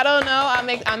shit. I don't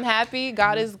know. I'm happy.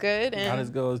 God is good. And God is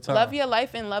good all the time. love your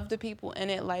life and love the people in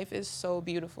it. Life is so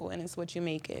beautiful, and it's what you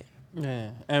make it. Yeah,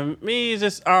 and me is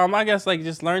just I guess like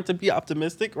just learn to be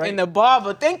optimistic, right? In the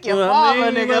barber, thank you, You know what barber,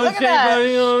 I mean? nigga. Look at that.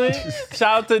 You know what I mean?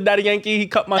 Shout out to Daddy Yankee. He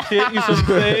cut my shit. You should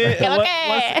say it.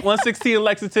 Okay. 116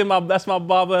 Lexington. That's my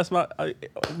barber. That's my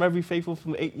very faithful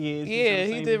from 8 years. You know what Yeah, I'm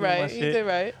he saying? did doing my right. He shit. did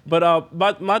right.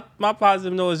 But my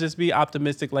positive note is just be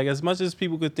optimistic. Like as much as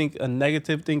people could think a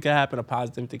negative thing could happen, a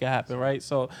positive thing could happen, right?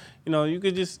 So you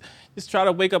could just try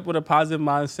to wake up with a positive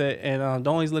mindset and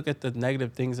don't always look at the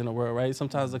negative things in the world, right?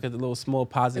 Sometimes look at the little small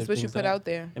positive It's what you things put that out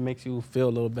there. It makes you feel a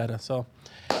little better. So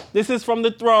this is From the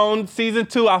Throne, season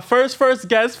 2. Our first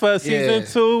guest for season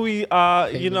 2. We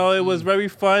it was very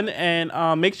fun,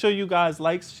 and make sure you guys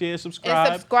like, share, subscribe.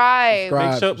 And subscribe.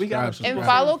 Make sure we got subscribe.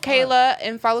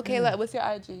 And follow Kayla. What's your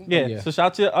IG? Yeah. So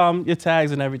shout your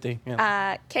tags and everything.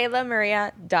 Yeah.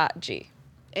 KaylaMaria.g.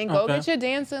 And go Okay. get your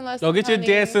dancing lessons. Go get your honey.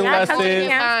 dancing Yeah, come to the lessons.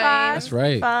 dance class. That's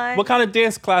right. Fun. What kind of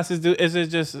dance classes do? Is it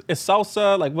just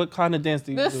salsa? Like what kind of dance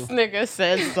do you This do? nigga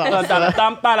said so.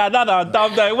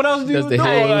 What else do you Does the do? heels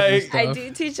and Like, stuff. I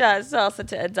do teach salsa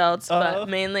to adults, Uh-huh. but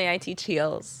mainly I teach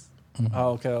heels.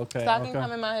 okay. Stocking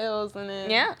come in my heels and then.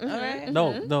 Yeah. All right.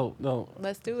 No.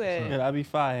 Let's do it. Yeah, that'd be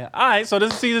fire. All right, so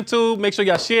this is season 2. Make sure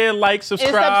y'all share, like,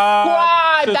 subscribe.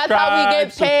 subscribe. That's how we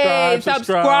get paid.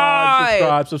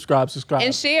 Subscribe.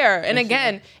 And share. And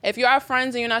again, if you're our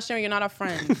friends and you're not sharing, you're not our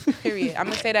friends. Period. I'm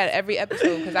gonna say that every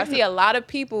episode because I see a lot of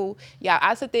people. Yeah,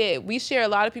 I sit there. We share a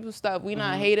lot of people's stuff. We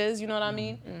not haters. You know what I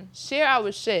mean? Share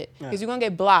our shit because you're gonna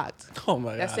get blocked. Oh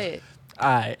my god. That's it. All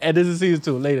right, and this is season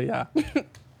 2. Later, y'all.